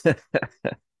 And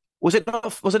was it not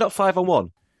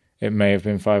 5-on-1? It may have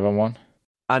been 5-on-1.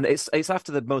 And it's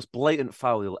after the most blatant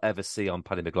foul you'll ever see on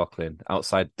Paddy McLaughlin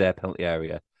outside their penalty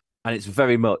area. And it's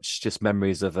very much just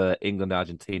memories of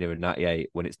England-Argentina in 98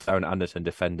 when it's Darren Anderton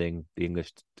defending the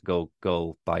English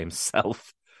goal by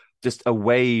himself. Just a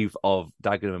wave of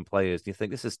Dagenham players. And you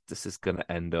think this is going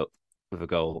to end up with a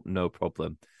goal, no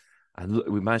problem. And look,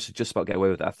 we managed to just about get away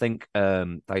with it. I think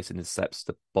Dyson intercepts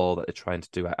the ball that they're trying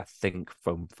to do, I think,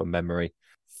 from memory.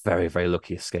 Very, very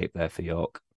lucky escape there for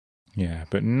York. Yeah,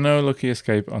 but no lucky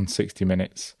escape on 60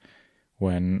 minutes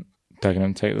when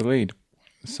Dagenham take the lead.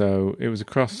 So it was a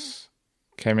cross,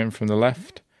 came in from the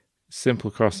left, simple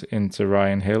cross into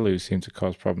Ryan Hill, who seemed to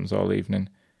cause problems all evening,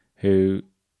 who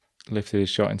lifted his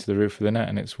shot into the roof of the net,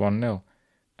 and it's 1-0.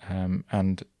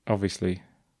 And obviously,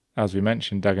 as we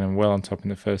mentioned, Dagenham well on top in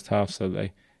the first half, so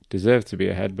they deserved to be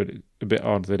ahead, but a bit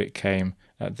odd that it came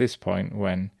at this point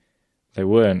when they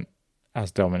weren't as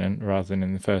dominant rather than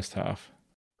in the first half.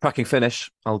 Cracking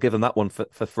finish. I'll give him that one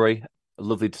for free.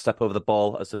 Lovely to step over the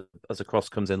ball as a cross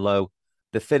comes in low.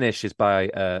 The finish is by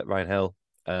Ryan Hill.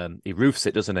 He roofs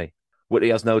it, doesn't he? Whitley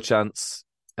has no chance.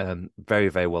 Very,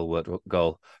 very well worked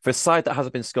goal. For a side that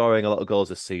hasn't been scoring a lot of goals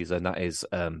this season, that is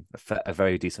a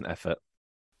very decent effort.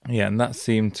 Yeah, and that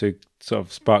seemed to sort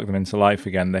of spark them into life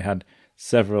again. They had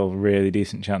several really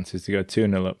decent chances to go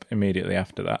 2-0 up immediately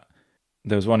after that.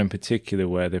 There was one in particular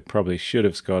where they probably should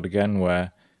have scored again,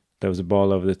 where there was a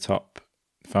ball over the top,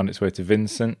 found its way to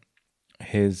Vincent.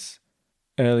 His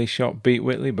early shot beat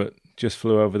Whitley, but just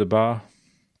flew over the bar.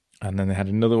 And then they had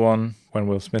another one when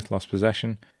Will Smith lost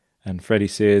possession, and Freddie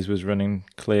Sears was running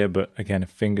clear, but again, a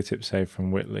fingertip save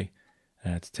from Whitley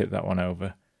to tip that one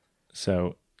over.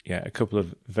 So, yeah, a couple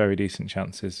of very decent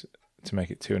chances to make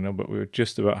it 2-0, but we were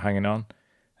just about hanging on.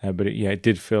 But it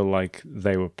did feel like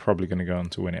they were probably going to go on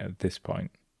to win it at this point.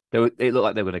 It looked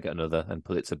like they were going to get another and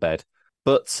put it to bed.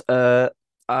 But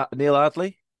Neil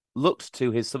Ardley looked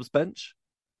to his subs bench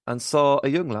and saw a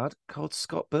young lad called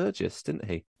Scott Burgess, didn't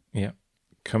he? Yeah.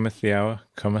 Cometh the hour,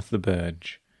 cometh the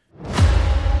Burge.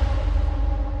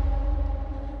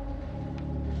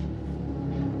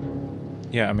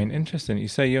 Yeah, I mean, interesting. You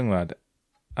say young lad.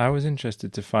 I was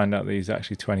interested to find out that he's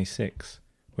actually 26,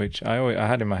 which I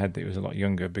had in my head that he was a lot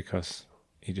younger because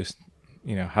he just,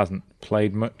 hasn't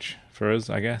played much for us,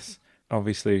 I guess.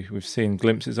 Obviously, we've seen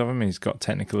glimpses of him. He's got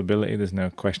technical ability. There's no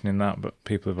questioning that, but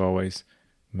people have always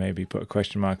maybe put a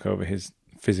question mark over his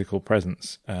physical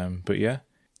presence. But yeah,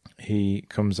 he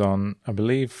comes on, I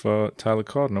believe, for Tyler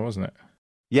Cordner, wasn't it?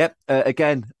 Yep.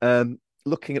 Again,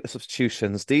 looking at the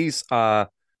substitutions, these are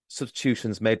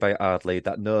substitutions made by Ardley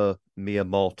that no mere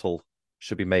mortal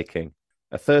should be making.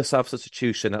 A first half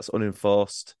substitution that's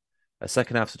unenforced, a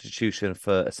second half substitution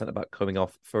for a centre back coming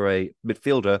off for a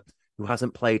midfielder who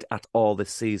hasn't played at all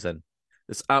this season.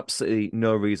 There's absolutely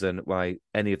no reason why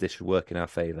any of this should work in our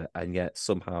favour, and yet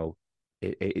somehow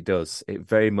it does. It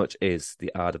very much is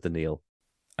the art of the Neil.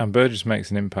 And Burgess makes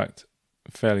an impact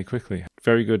fairly quickly.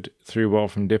 Very good through ball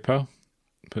from Dippo,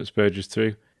 puts Burgess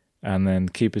through, and then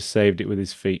the keeper saved it with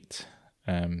his feet.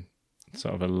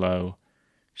 Sort of a low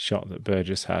shot that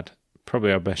Burgess had.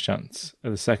 Probably our best chance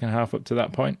of the second half up to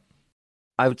that point.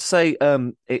 I would say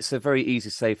it's a very easy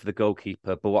save for the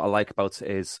goalkeeper, but what I like about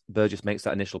it is Burgess makes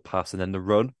that initial pass and then the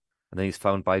run, and then he's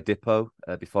found by Dippo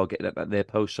before getting that near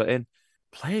post shot in,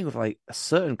 playing with like a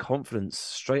certain confidence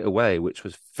straight away, which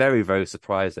was very, very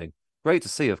surprising. Great to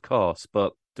see, of course,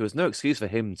 but there was no excuse for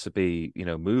him to be,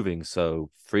 moving so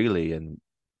freely and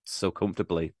so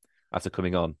comfortably after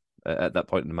coming on at that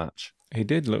point in the match. He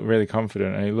did look really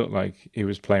confident, and he looked like he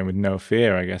was playing with no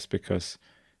fear, I guess, because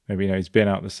maybe he's been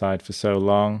out the side for so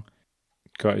long,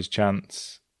 got his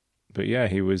chance. But yeah,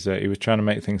 he was trying to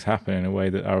make things happen in a way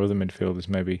that our other midfielders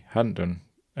maybe hadn't done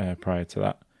prior to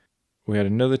that. We had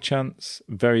another chance,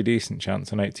 very decent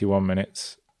chance on 81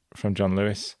 minutes from John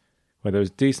Lewis, where there was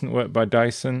decent work by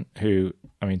Dyson, who,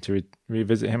 to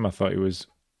revisit him, I thought he was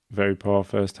very poor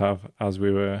first half, as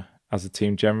we were as a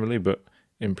team generally, but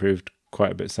improved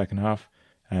quite a bit second half.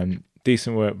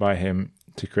 Decent work by him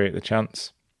to create the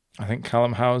chance. I think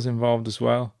Callum Howe's involved as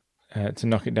well to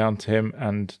knock it down to him,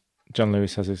 and John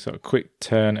Lewis has a sort of quick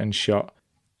turn and shot,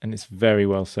 and it's very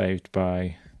well saved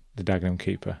by the Dagenham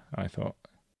keeper, I thought.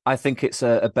 I think it's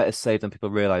a better save than people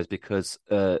realise because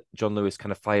John Lewis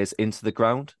kind of fires into the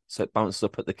ground, so it bounces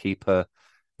up at the keeper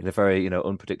in a very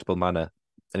unpredictable manner,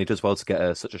 and he does well to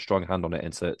get such a strong hand on it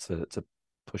and to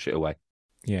push it away.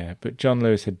 Yeah, but John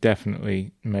Lewis had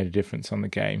definitely made a difference on the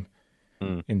game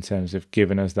in terms of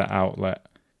giving us that outlet,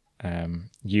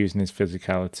 using his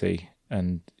physicality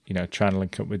and trying to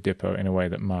link up with Dippo in a way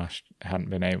that Marsh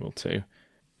hadn't been able to.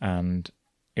 And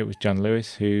it was John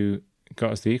Lewis who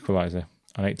got us the equaliser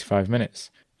on 85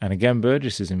 minutes. And again,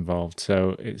 Burgess is involved,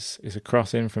 so it's a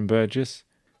cross in from Burgess.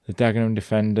 The Dagenham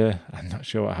defender, I'm not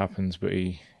sure what happens, but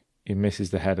he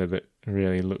misses the header that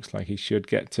really looks like he should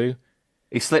get to.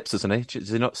 He slips, doesn't he? Does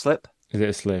he not slip? Is it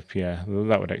a slip? Yeah,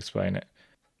 that would explain it.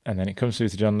 And then it comes through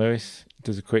to John Lewis,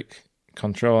 does a quick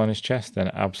control on his chest,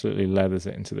 then absolutely leathers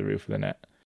it into the roof of the net.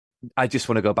 I just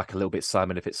want to go back a little bit,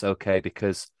 Simon, if it's okay,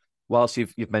 because whilst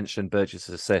you've mentioned Burgess'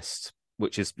 assist,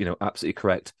 which is absolutely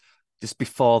correct, just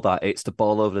before that, it's the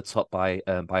ball over the top by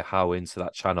Howe into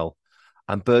that channel,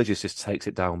 and Burgess just takes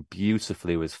it down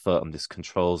beautifully with his foot and just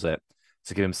controls it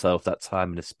to give himself that time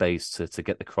and the space to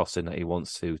get the cross in that he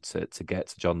wants to get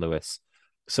to John Lewis.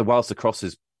 So whilst the cross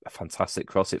is a fantastic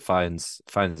cross, it finds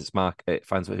its mark, it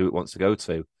finds who it wants to go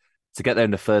to get there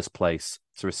in the first place,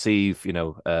 to receive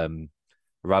a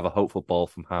rather hopeful ball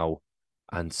from Howe,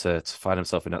 and to find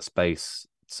himself in that space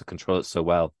to control it so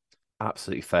well.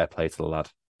 Absolutely fair play to the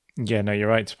lad. Yeah, no, you're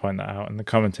right to point that out. And the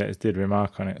commentators did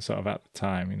remark on it sort of at the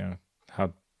time,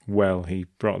 how well he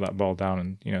brought that ball down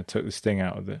and, took the sting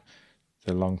out of the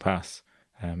long pass.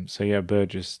 So yeah,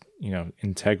 Burge is,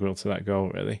 integral to that goal,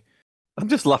 really. I'm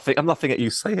just laughing. I'm laughing at you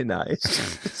saying that. It's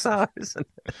just bizarre, isn't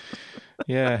it?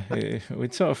 Yeah,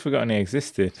 we'd sort of forgotten he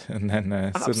existed, and then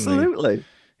suddenly Absolutely.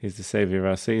 he's the saviour of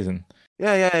our season.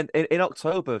 Yeah, yeah. In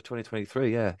October of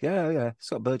 2023, yeah, yeah, yeah.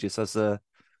 Scott Burgess has a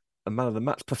man of the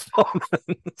match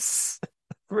performance.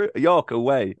 York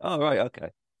away. Oh, right, okay.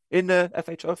 In the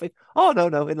FA Trophy? Oh,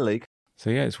 no, in the league. So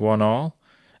yeah, it's 1-1.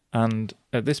 And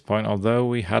at this point, although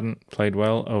we hadn't played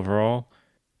well overall,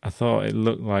 I thought it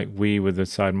looked like we were the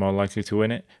side more likely to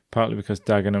win it, partly because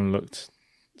Dagenham looked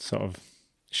sort of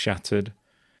shattered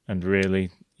and really,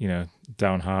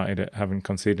 downhearted at having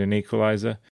conceded an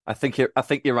equaliser. I think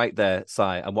you're right there, Si.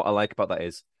 And what I like about that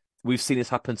is we've seen this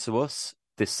happen to us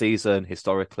this season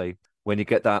historically. When you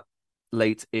get that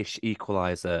late-ish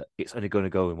equaliser, it's only going to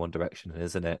go in one direction,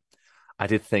 isn't it? I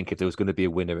did think if there was going to be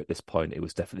a winner at this point, it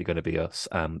was definitely going to be us.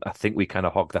 I think we kind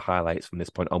of hog the highlights from this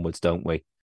point onwards, don't we?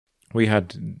 We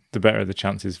had the better of the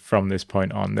chances from this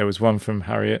point on. There was one from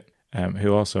Harriet,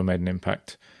 who also made an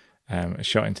impact, a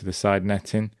shot into the side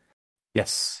netting.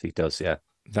 Yes, he does, yeah.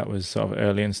 That was sort of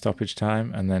early in stoppage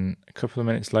time, and then a couple of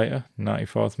minutes later,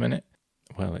 94th minute,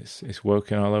 well, it's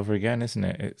Woking all over again, isn't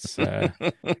it? It's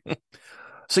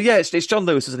So yeah, it's John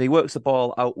Lewis, isn't he? He works the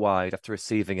ball out wide after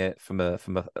receiving it from a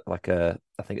I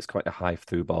think it's quite a high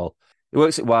through ball. He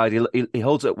works it wide. He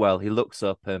holds it well. He looks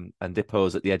up and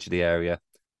Dippo's at the edge of the area.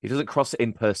 He doesn't cross it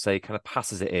in per se. Kind of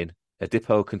passes it in.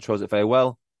 Dippo controls it very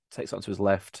well. Takes it onto his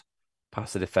left,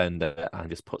 past the defender, and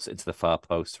just puts it into the far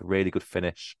post. Really good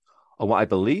finish on what I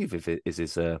believe is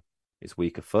his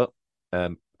weaker foot.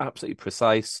 Absolutely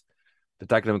precise. The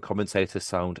Dagenham commentators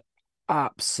sound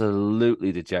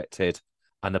absolutely dejected,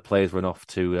 and the players run off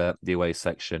to the away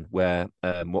section where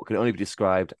what can only be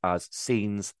described as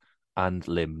scenes and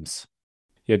limbs.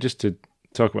 Yeah, just to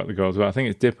talk about the goals, well, I think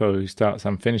it's Dippo who starts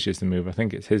and finishes the move. I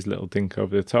think it's his little dink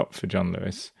over the top for John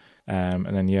Lewis. And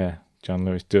then, yeah, John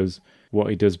Lewis does what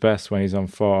he does best when he's on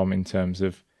form in terms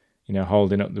of,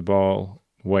 holding up the ball,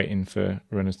 waiting for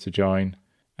runners to join.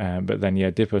 But then,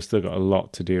 yeah, Dippo's still got a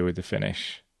lot to do with the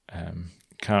finish.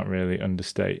 Can't really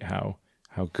understate how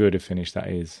good a finish that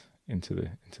is into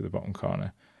the bottom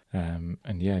corner.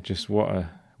 And yeah, just what a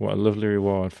lovely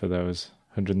reward for those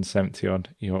 170 odd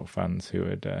York fans who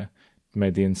had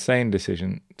made the insane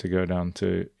decision to go down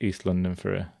to East London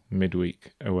for a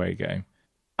midweek away game.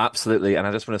 Absolutely, and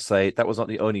I just want to say that was not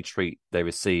the only treat they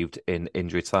received in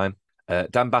injury time.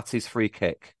 Dan Batty's free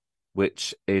kick,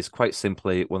 which is quite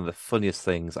simply one of the funniest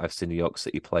things I've seen a York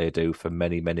City player do for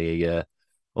many, many a year.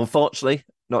 Unfortunately,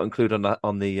 not included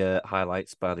on the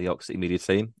highlights by the York City media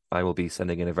team. I will be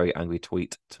sending in a very angry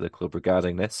tweet to the club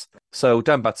regarding this. So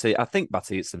Dan Batty, I think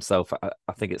Batty it's himself.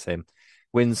 I think it's him.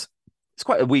 Wins. It's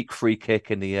quite a weak free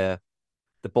kick in the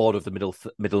board of the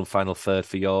middle final third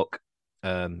for York.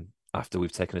 After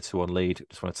we've taken a 2-1 lead,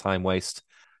 just want a time waste.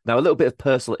 Now a little bit of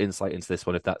personal insight into this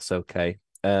one, if that's okay.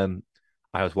 I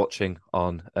was watching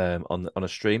on a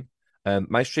stream.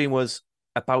 My stream was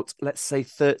about, let's say,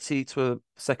 30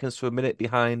 seconds to a minute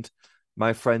behind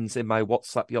my friends in my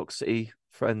WhatsApp York City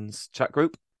friends chat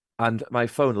group. And my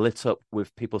phone lit up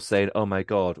with people saying, "Oh my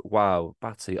God, wow,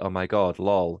 Batty, oh my God,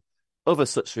 lol." Other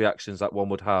such reactions that one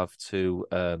would have to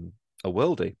a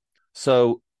worldie.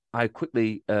 So I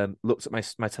quickly looked at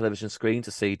my television screen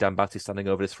to see Dan Batty standing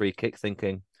over this free kick,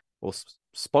 thinking, well,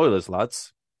 spoilers,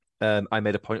 lads. I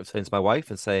made a point of turning to my wife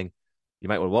and saying, "You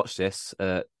might want to watch this.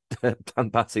 Dan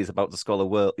Batty is about to score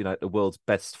the world's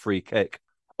best free kick."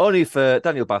 Only for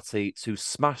Daniel Batty to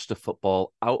smash the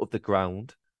football out of the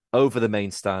ground, over the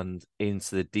main stand,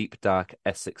 into the deep, dark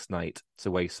Essex night to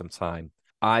waste some time.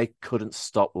 I couldn't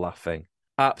stop laughing.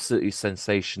 Absolutely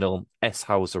sensational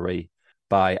S-housery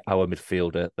by our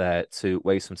midfielder there to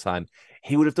waste some time.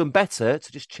 He would have done better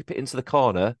to just chip it into the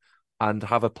corner and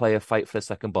have a player fight for the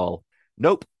second ball.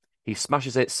 Nope. He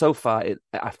smashes it so far,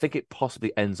 I think it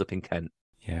possibly ends up in Kent.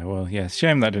 Yeah, well, yeah,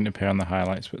 shame that didn't appear on the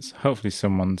highlights, but hopefully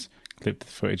someone's clipped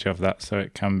the footage of that so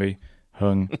it can be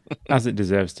hung as it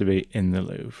deserves to be in the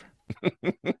Louvre.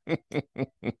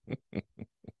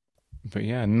 But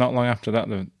yeah, not long after that,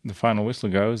 the final whistle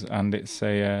goes, and it's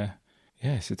a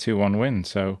 2-1 win.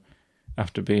 So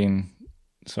after being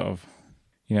sort of,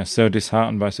 so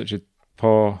disheartened by such a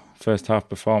poor first half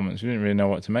performance, we didn't really know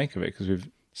what to make of it because we've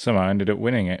somehow ended up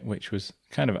winning it, which was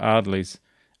kind of Ardley's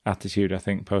attitude, I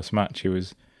think, post-match. He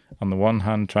was, on the one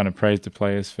hand, trying to praise the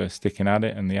players for sticking at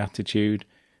it and the attitude,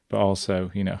 but also,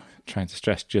 trying to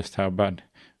stress just how bad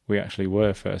we actually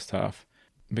were first half.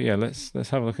 But yeah, let's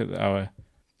have a look at our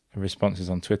responses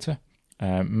on Twitter.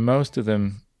 Most of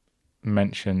them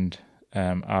mentioned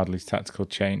Ardley's tactical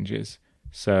changes.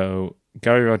 So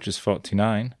Gary Rogers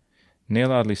 49,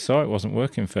 Neil Ardley saw it wasn't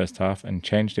working first half and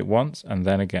changed it once and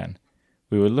then again.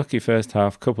 We were lucky first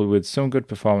half coupled with some good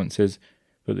performances,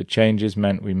 but the changes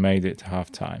meant we made it to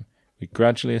half time. We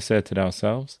gradually asserted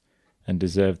ourselves and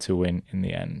deserved to win in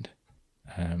the end.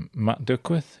 Matt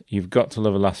Duckworth, you've got to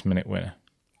love a last minute winner.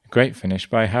 A great finish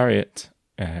by Harriet,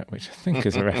 which I think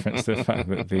is a reference to the fact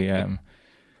that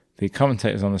the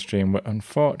commentators on the stream were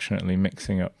unfortunately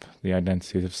mixing up the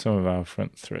identities of some of our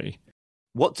front three.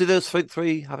 What do those front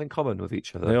three have in common with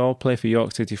each other? They all play for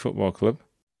York City Football Club.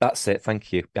 That's it.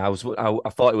 Thank you. I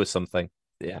thought it was something.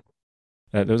 Yeah.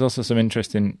 There was also some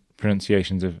interesting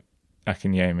pronunciations of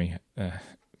Akinyemi,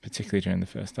 particularly during the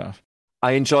first half.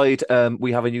 I enjoyed.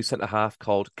 We have a new centre half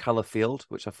called Callowfield,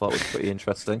 which I thought was pretty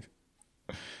interesting.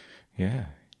 Yeah.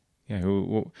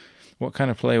 What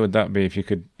kind of player would that be if you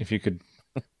could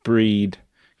breed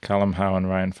Callum Howe and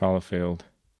Ryan Fallowfield?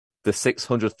 The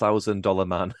 $600,000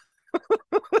 man.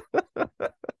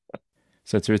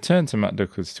 So to return to Matt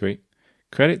Duckworth's tweet,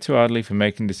 credit to Ardley for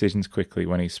making decisions quickly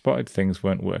when he spotted things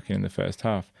weren't working in the first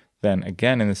half, then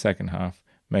again in the second half,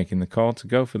 making the call to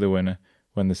go for the winner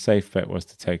when the safe bet was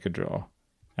to take a draw.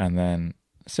 And then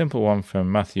a simple one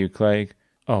from Matthew Clegg,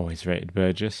 always rated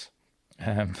Burgess.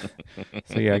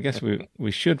 So yeah, I guess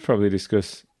we should probably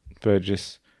discuss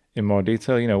Burgess in more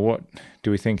detail. You know, what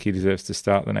do we think he deserves to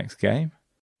start the next game?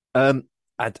 I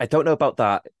don't know about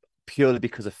that, purely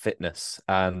because of fitness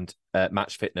and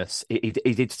match fitness. He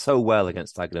did so well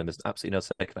against Dagenham. There's absolutely no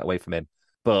taking that away from him.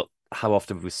 But how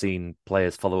often have we seen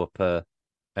players follow up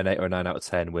an 8 or a 9 out of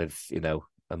 10 with, you know,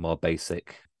 a more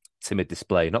basic, timid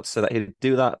display? Not to say that he'd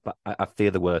do that, but I fear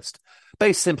the worst.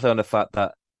 Based simply on the fact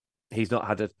that he's not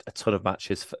had a ton of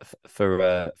matches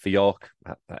for York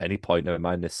at any point, never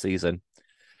mind this season.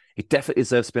 He definitely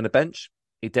deserves to be on the bench.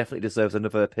 He definitely deserves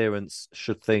another appearance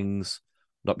should things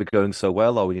not be going so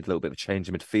well, or we need a little bit of a change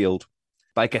in midfield.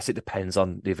 But I guess it depends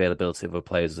on the availability of our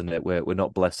players, isn't it? We're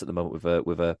not blessed at the moment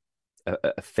with a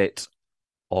fit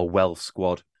or well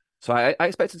squad. So I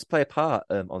expect him to play a part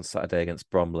on Saturday against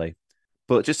Bromley.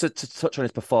 But just to touch on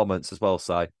his performance as well,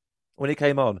 Si, when he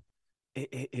came on,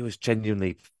 it was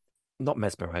genuinely not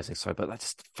mesmerising, sorry, but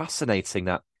that's fascinating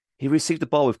that he received the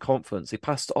ball with confidence. He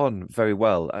passed on very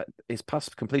well. His pass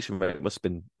completion rate must have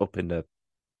been up in the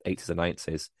 80s and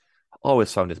 90s.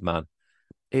 Always found his man.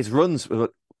 His runs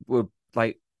were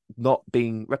like not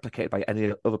being replicated by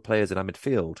any other players in our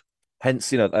midfield.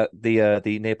 Hence, you know,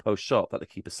 the near post shot that the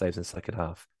keeper saves in the second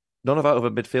half. None of our other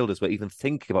midfielders were even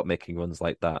thinking about making runs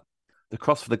like that. The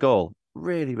cross for the goal,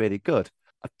 really, really good.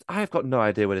 I've got no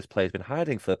idea where this player's been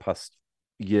hiding for the past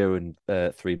year and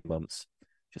 3 months.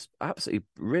 Just absolutely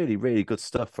really, really good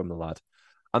stuff from the lad.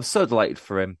 I'm so delighted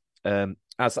for him.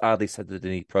 As Ardley said in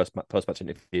the post-match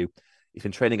interview, he's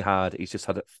been training hard. He's just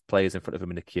had players in front of him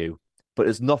in the queue. But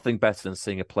there's nothing better than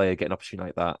seeing a player get an opportunity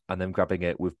like that and then grabbing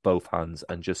it with both hands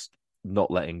and just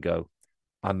not letting go.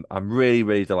 I'm really,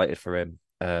 really delighted for him.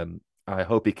 I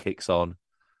hope he kicks on.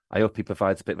 I hope he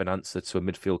provides a bit of an answer to a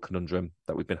midfield conundrum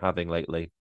that we've been having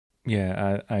lately.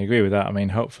 Yeah, I agree with that. I mean,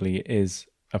 hopefully it is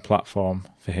a platform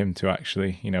for him to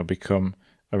actually, you know, become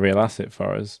a real asset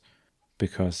for us,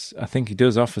 because I think he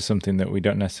does offer something that we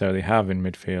don't necessarily have in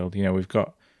midfield. You know, we've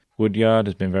got Woodyard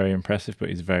has been very impressive, but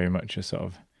he's very much a sort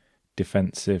of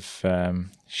defensive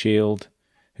shield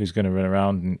who's going to run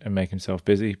around and make himself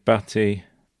busy. Batty,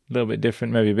 a little bit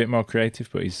different, maybe a bit more creative,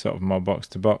 but he's sort of more box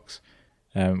to box.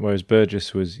 Whereas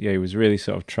Burgess he was really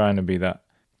sort of trying to be that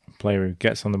player who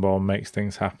gets on the ball and makes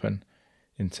things happen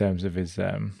in terms of his,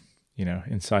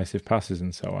 incisive passes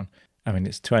and so on. I mean,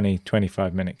 it's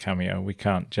 25 minute cameo. We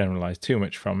can't generalise too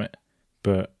much from it.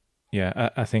 But yeah,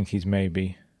 I think he's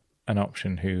maybe an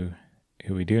option who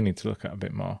we do need to look at a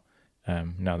bit more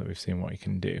now that we've seen what he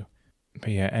can do. But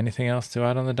yeah, anything else to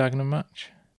add on the Dagenham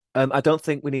match? I don't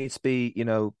think we need to be,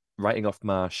 writing off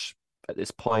Marsh at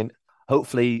this point.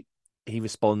 Hopefully he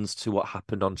responds to what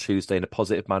happened on Tuesday in a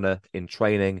positive manner in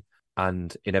training,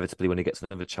 and inevitably when he gets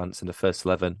another chance in the first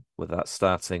 11, whether that's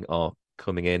starting or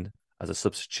coming in as a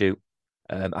substitute.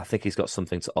 I think he's got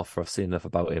something to offer. I've seen enough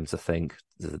about him to think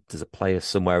there's a player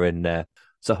somewhere in there.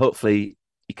 So hopefully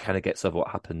he kind of gets over what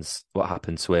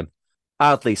happened to him.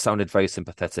 Ardley sounded very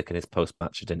sympathetic in his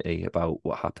post-match, didn't he, about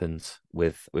what happened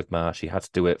with Marsh. He had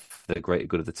to do it for the greater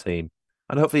good of the team.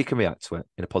 And hopefully he can react to it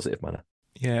in a positive manner.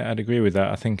 Yeah, I'd agree with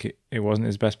that. I think it wasn't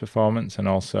his best performance. And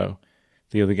also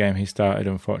the other game he started,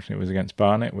 unfortunately, was against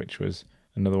Barnet, which was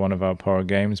another one of our poorer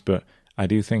games. But I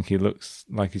do think he looks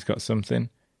like he's got something.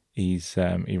 He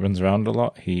runs around a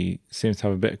lot. He seems to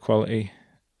have a bit of quality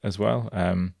as well.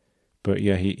 But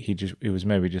yeah, it was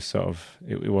maybe just sort of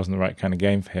it wasn't the right kind of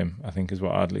game for him, I think is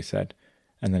what Ardley said.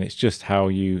 And then it's just how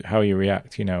you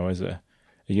react, as a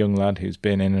young lad who's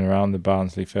been in and around the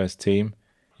Barnsley first team.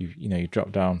 You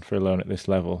drop down for a loan at this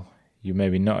level. You're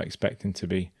maybe not expecting to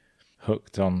be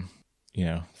hooked on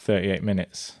 38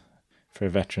 minutes for a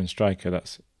veteran striker.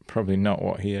 That's probably not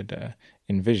what he had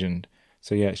envisioned.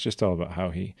 So yeah, it's just all about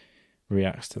how he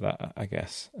reacts to that, I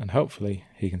guess, and hopefully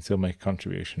he can still make a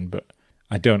contribution. But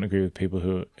I don't agree with people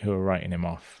who are writing him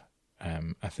off.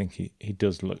 I think he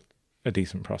does look a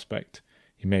decent prospect.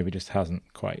 He maybe just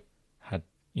hasn't quite had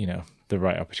the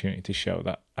right opportunity to show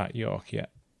that at York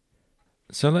yet.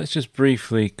 So let's just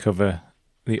briefly cover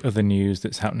the other news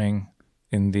that's happening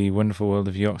in the wonderful world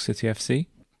of York City FC.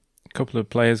 A couple of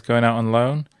players going out on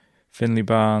loan. Finley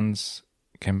Barnes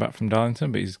came back from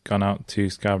Darlington, but he's gone out to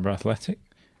Scarborough Athletic.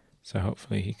 So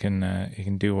hopefully he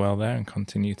can do well there and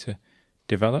continue to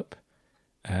develop.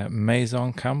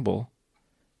 Mason Campbell,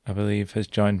 I believe, has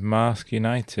joined Marsk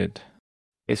United.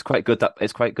 It's quite good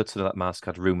to know that Marsk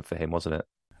had room for him, wasn't it?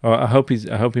 Well, I hope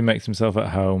he makes himself at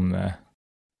home there.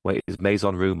 Wait, is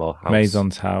Maison room or house?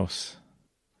 Mason's house.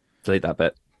 Delete that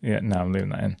bit. Yeah, no, I'm leaving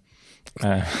that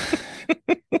in.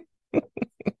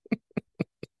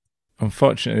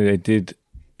 Unfortunately,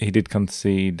 he did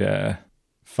concede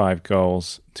 5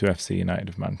 goals to FC United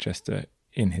of Manchester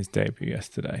in his debut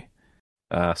yesterday.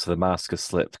 So the mask has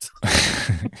slipped.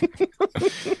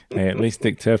 Hey, at least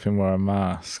Dick Turpin wore a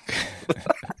mask.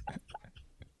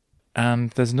 And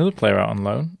there's another player out on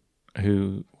loan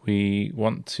who we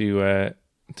want to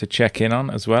check in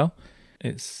on as well.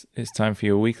 It's time for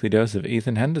your weekly dose of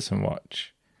Ethan Henderson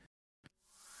watch.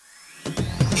 Ethan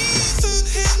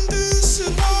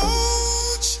Henderson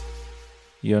watch.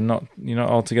 You're not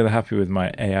altogether happy with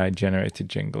my AI generated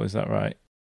jingle, is that right?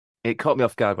 It caught me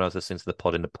off guard when I was listening to the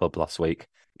pod in the pub last week.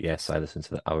 Yes, I listened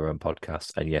to our own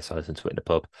podcast, and yes, I listened to it in the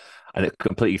pub, and it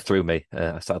completely threw me.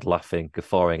 I started laughing,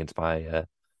 guffawing into my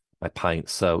pint.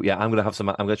 So yeah, I'm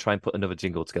gonna try and put another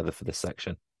jingle together for this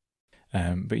section.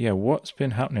 But yeah, what's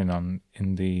been happening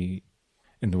in the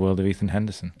world of Ethan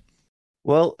Henderson?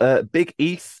 Well, Big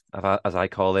Eth, as I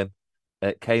call him,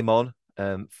 came on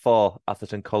for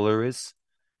Atherton Collieries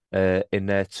in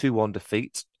their 2-1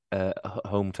 defeat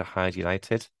home to Hyde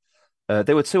United.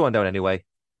 They were 2-1 down anyway,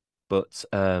 but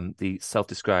the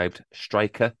self-described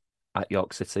striker at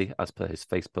York City, as per his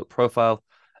Facebook profile,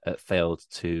 failed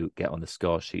to get on the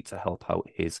score sheet to help out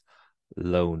his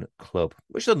loan club,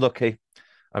 which is unlucky.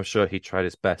 I'm sure he tried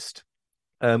his best.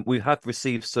 We have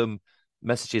received some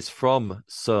messages from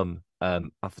some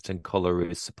Atherton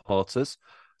Collieries supporters.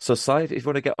 So, Side, if you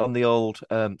want to get on the old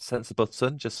censor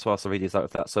button, just whilst I read these out,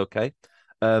 if that's okay.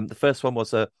 The first one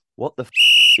was, what the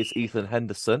is Ethan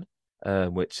Henderson?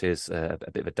 Which is a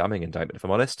bit of a damning indictment, if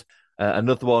I'm honest.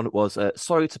 Another one was,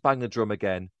 sorry to bang the drum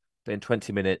again, but in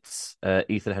 20 minutes,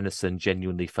 Ethan Henderson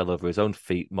genuinely fell over his own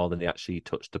feet more than he actually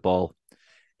touched the ball.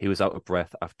 He was out of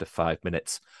breath after 5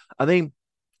 minutes. I mean,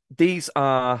 these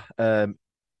are,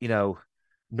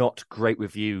 not great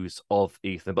reviews of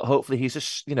Ethan, but hopefully he's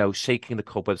just, shaking the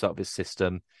cobwebs out of his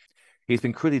system. He's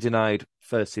been cruelly denied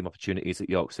first-team opportunities at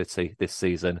York City this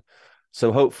season.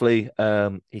 So hopefully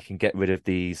he can get rid of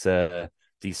these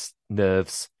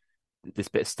nerves, this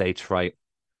bit of stage fright,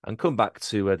 and come back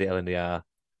to the LNDR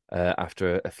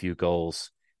after a few goals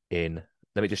in,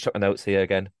 let me just check my notes here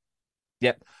again.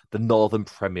 Yep, the Northern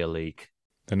Premier League.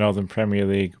 The Northern Premier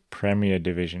League Premier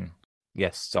Division.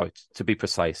 Yes, sorry, to be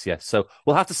precise, yes. So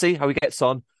we'll have to see how he gets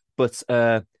on, but,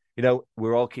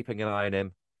 we're all keeping an eye on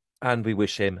him, and we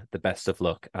wish him the best of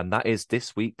luck. And that is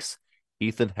this week's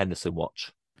Ethan Henderson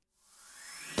Watch.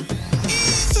 Ethan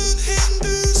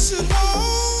Henderson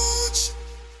watch.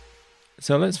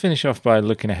 So let's finish off by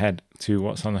looking ahead to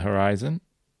what's on the horizon.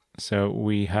 So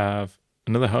we have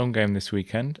another home game this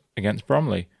weekend against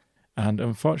Bromley. And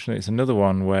unfortunately, it's another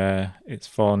one where it's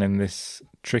fallen in this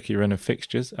tricky run of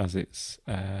fixtures as it's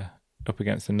up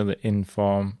against another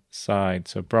in-form side.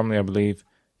 So Bromley, I believe,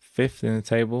 5th in the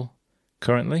table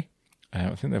currently.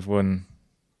 I think they've won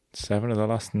 7 of the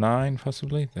last 9,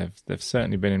 possibly. They've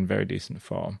certainly been in very decent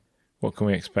form. What can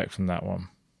we expect from that one?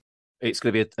 It's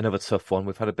going to be another tough one.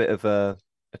 We've had a bit of a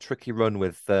tricky run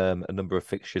with a number of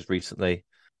fixtures recently.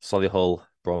 Solihull,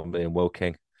 Bromley and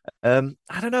Woking. I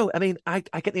don't know. I mean, I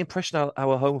get the impression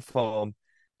our home form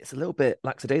is a little bit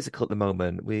lackadaisical at the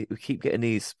moment. We keep getting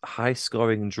these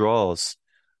high-scoring draws.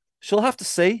 She'll have to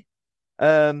see.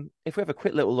 If we have a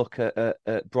quick little look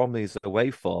at Bromley's away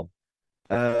form,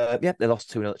 they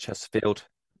lost 2-0 at Chesterfield,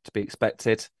 to be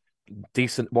expected.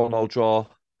 Decent 1-0 draw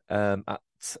at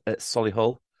at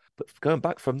Solihull. But going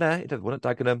back from there, won at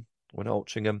Dagenham, won at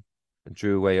Altrincham, and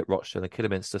drew away at Rochdale and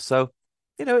Kidderminster. So,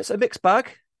 it's a mixed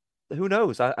bag. Who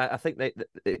knows? I think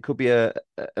it could be a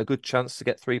good chance to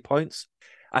get 3 points.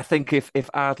 I think if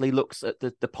Ardley looks at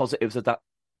the positives of that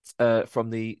from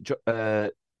the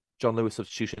John Lewis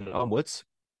substitution onwards,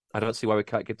 I don't see why we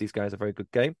can't give these guys a very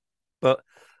good game. But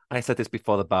I said this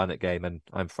before the Barnet game, and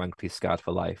I'm frankly scarred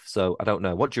for life. So I don't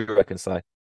know. What do you reckon, Si?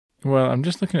 Well, I'm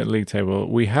just looking at the league table.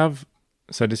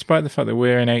 So despite the fact that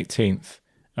we're in 18th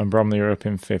and Bromley are up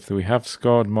in 5th, we have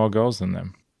scored more goals than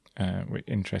them.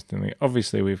 Interestingly,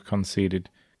 obviously we've conceded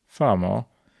far more,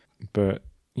 but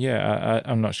yeah,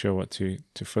 I'm not sure what to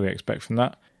fully expect from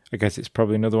that. I guess it's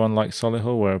probably another one like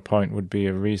Solihull where a point would be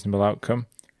a reasonable outcome.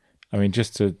 I mean,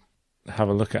 just to have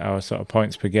a look at our sort of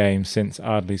points per game since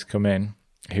Ardley's come in,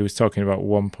 he was talking about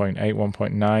 1.8,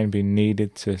 1.9 being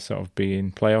needed to sort of be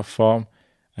in playoff form.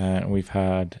 And we've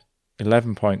had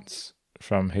 11 points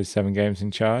from his 7 games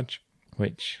in charge,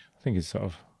 which I think is sort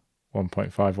of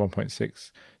 1.5,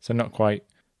 1.6. So not quite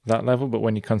that level, but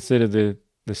when you consider the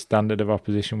standard of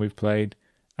opposition we've played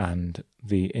and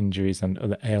the injuries and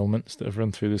other ailments that have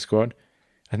run through the squad,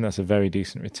 I think that's a very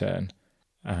decent return.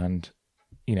 And,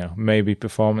 maybe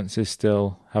performances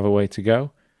still have a way to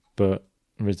go, but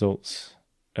results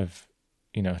have,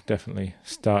 definitely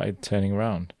started turning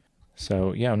around.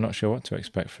 So, yeah, I'm not sure what to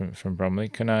expect from Bromley.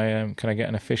 Can I get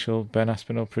an official Ben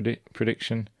Aspinall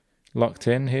prediction locked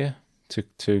in here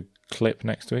to clip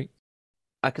next week?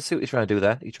 I can see what you're trying to do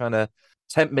there. You're trying to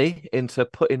tempt me into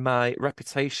putting my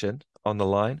reputation on the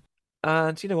line.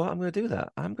 And you know what? I'm going to do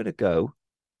that. I'm going to go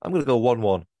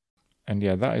 1-1. And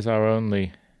yeah, that is our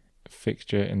only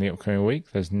fixture in the upcoming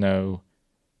week. There's no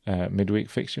midweek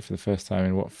fixture for the first time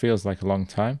in what feels like a long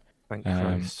time. Thank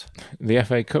Christ. The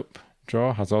FA Cup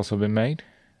draw has also been made,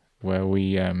 where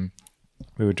we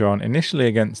were drawn initially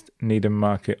against Needham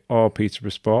Market or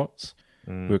Peterborough Sports.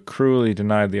 We were cruelly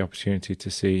denied the opportunity to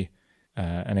see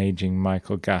an ageing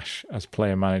Michael Gash as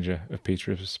player manager of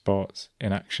Peterborough Sports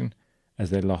in action as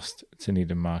they lost to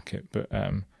Needham Market. But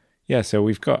so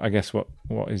we've got, I guess, what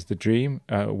is the dream?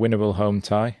 Winnable home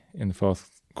tie in the 4th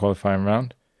qualifying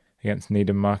round against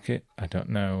Needham Market. I don't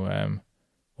know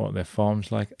what their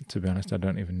form's like. To be honest, I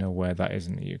don't even know where that is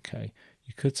in the UK.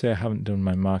 You could say I haven't done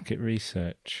my market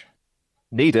research.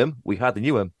 Needham, we hardly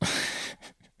knew him.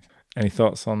 Any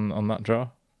thoughts on that draw?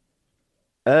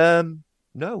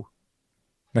 No.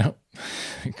 No?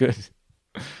 Good.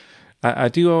 I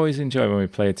do always enjoy when we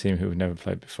play a team who we've never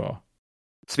played before.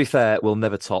 To be fair, we'll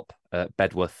never top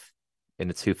Bedworth in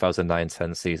the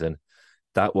 2009-10 season.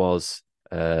 That was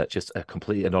just a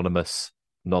completely anonymous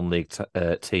non-league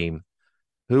team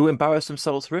who embarrassed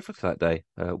themselves horrifically that day.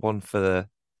 One for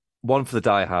the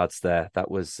diehards there.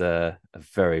 That was a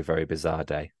very, very bizarre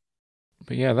day.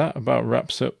 But yeah, that about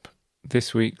wraps up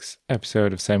this week's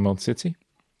episode of Same Old City.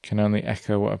 Can only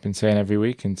echo what I've been saying every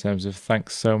week in terms of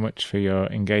thanks so much for your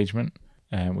engagement.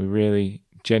 We really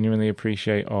genuinely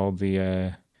appreciate all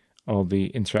the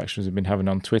interactions we've been having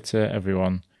on Twitter,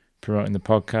 everyone promoting the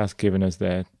podcast, giving us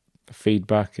their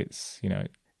feedback. It's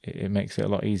it makes it a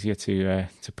lot easier to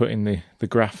put in the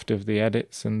graft of the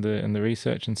edits and the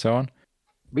research and so on.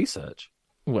 Research?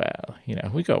 Well,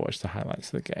 we got to watch the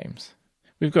highlights of the games.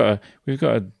 We've got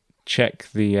to check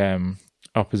the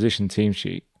opposition team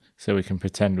sheet so we can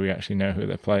pretend we actually know who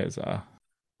their players are.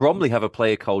 Bromley have a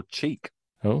player called Cheek.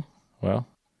 Oh, well,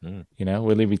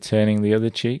 will he be turning the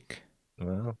other cheek?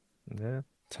 Well, yeah.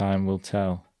 Time will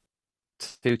tell.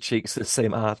 2 cheeks of the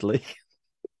same Ardley.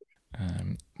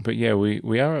 But yeah,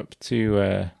 we are up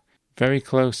to very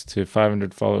close to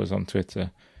 500 followers on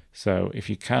Twitter. So if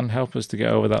you can help us to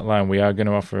get over that line, we are going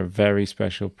to offer a very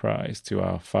special prize to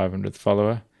our 500th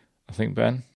follower. I think,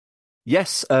 Ben?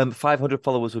 Yes, 500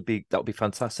 followers would be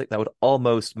fantastic. That would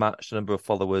almost match the number of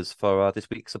followers for this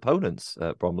week's opponents,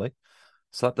 Bromley.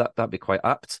 So that'd be quite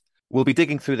apt. We'll be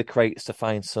digging through the crates to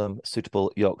find some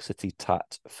suitable York City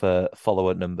tat for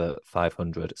follower number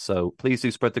 500. So please do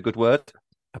spread the good word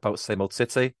about Same Old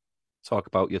City. Talk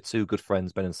about your 2 good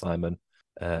friends, Ben and Simon,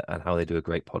 and how they do a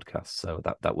great podcast. So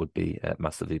that would be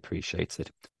massively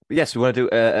appreciated. But yes, we want to do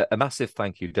a massive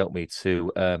thank you, don't we,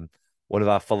 to one of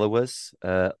our followers,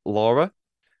 Laura,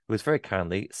 who has very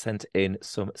kindly sent in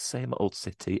some Same Old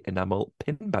City enamel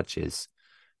pin badges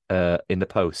in the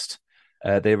post.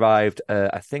 They arrived,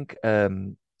 I think,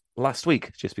 last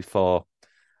week, just before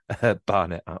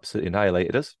Barnet absolutely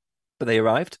annihilated us. But they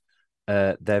arrived.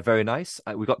 They're very nice.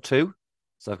 We got 2.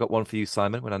 So I've got one for you,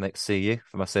 Simon, when I next see you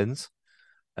for my sins.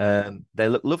 They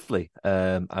look lovely.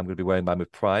 I'm going to be wearing mine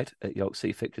with pride at York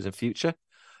City fixtures in future.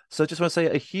 So I just want to say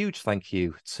a huge thank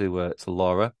you to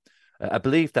Laura. I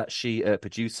believe that she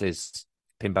produces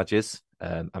pin badges.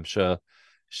 I'm sure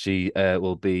she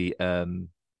will be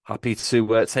happy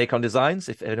to take on designs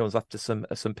if anyone's after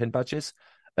some pin badges.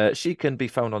 She can be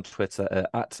found on Twitter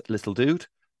at Little Dude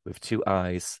with 2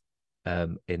 eyes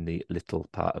in the little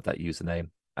part of that username.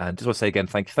 And just want to say again,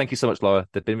 thank you so much, Laura.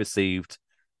 They've been received.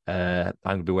 I'm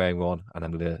going to be wearing one, and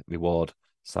I'm going to reward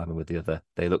Simon with the other.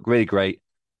 They look really great.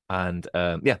 And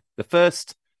the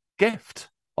first gift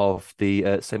of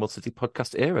the Same Old City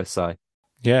podcast era, Si.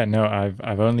 Yeah, no,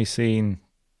 I've only seen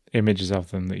images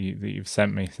of them that you've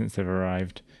sent me since they've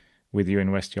arrived with you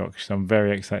in West Yorkshire. So I'm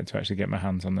very excited to actually get my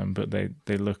hands on them. But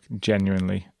they look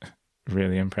genuinely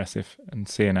really impressive. And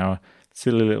seeing our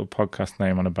silly little podcast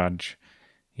name on a badge,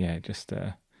 yeah, it just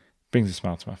brings a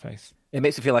smile to my face. It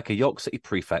makes me feel like a York City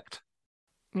prefect.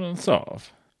 Well, sort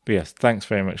of. But yes, thanks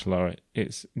very much, Laura.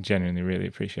 It's genuinely really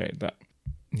appreciated that.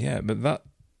 Yeah, but that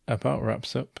about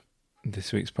wraps up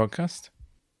this week's podcast.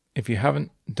 If you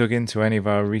haven't dug into any of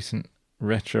our recent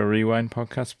Retro Rewind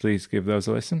podcasts, please give those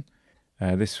a listen.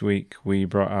 This week we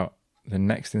brought out the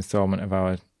next instalment of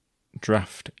our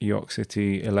draft York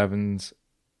City 11s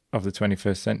of the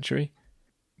 21st century,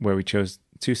 where we chose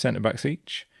 2 centre-backs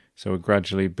each. So we're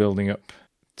gradually building up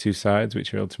 2 sides,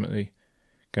 which are ultimately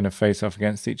going to face off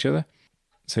against each other.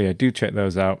 So yeah, do check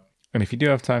those out. And if you do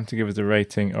have time to give us a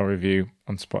rating or review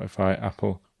on Spotify,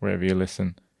 Apple, wherever you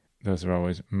listen, those are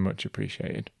always much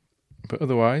appreciated. But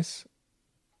otherwise,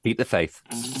 keep the faith.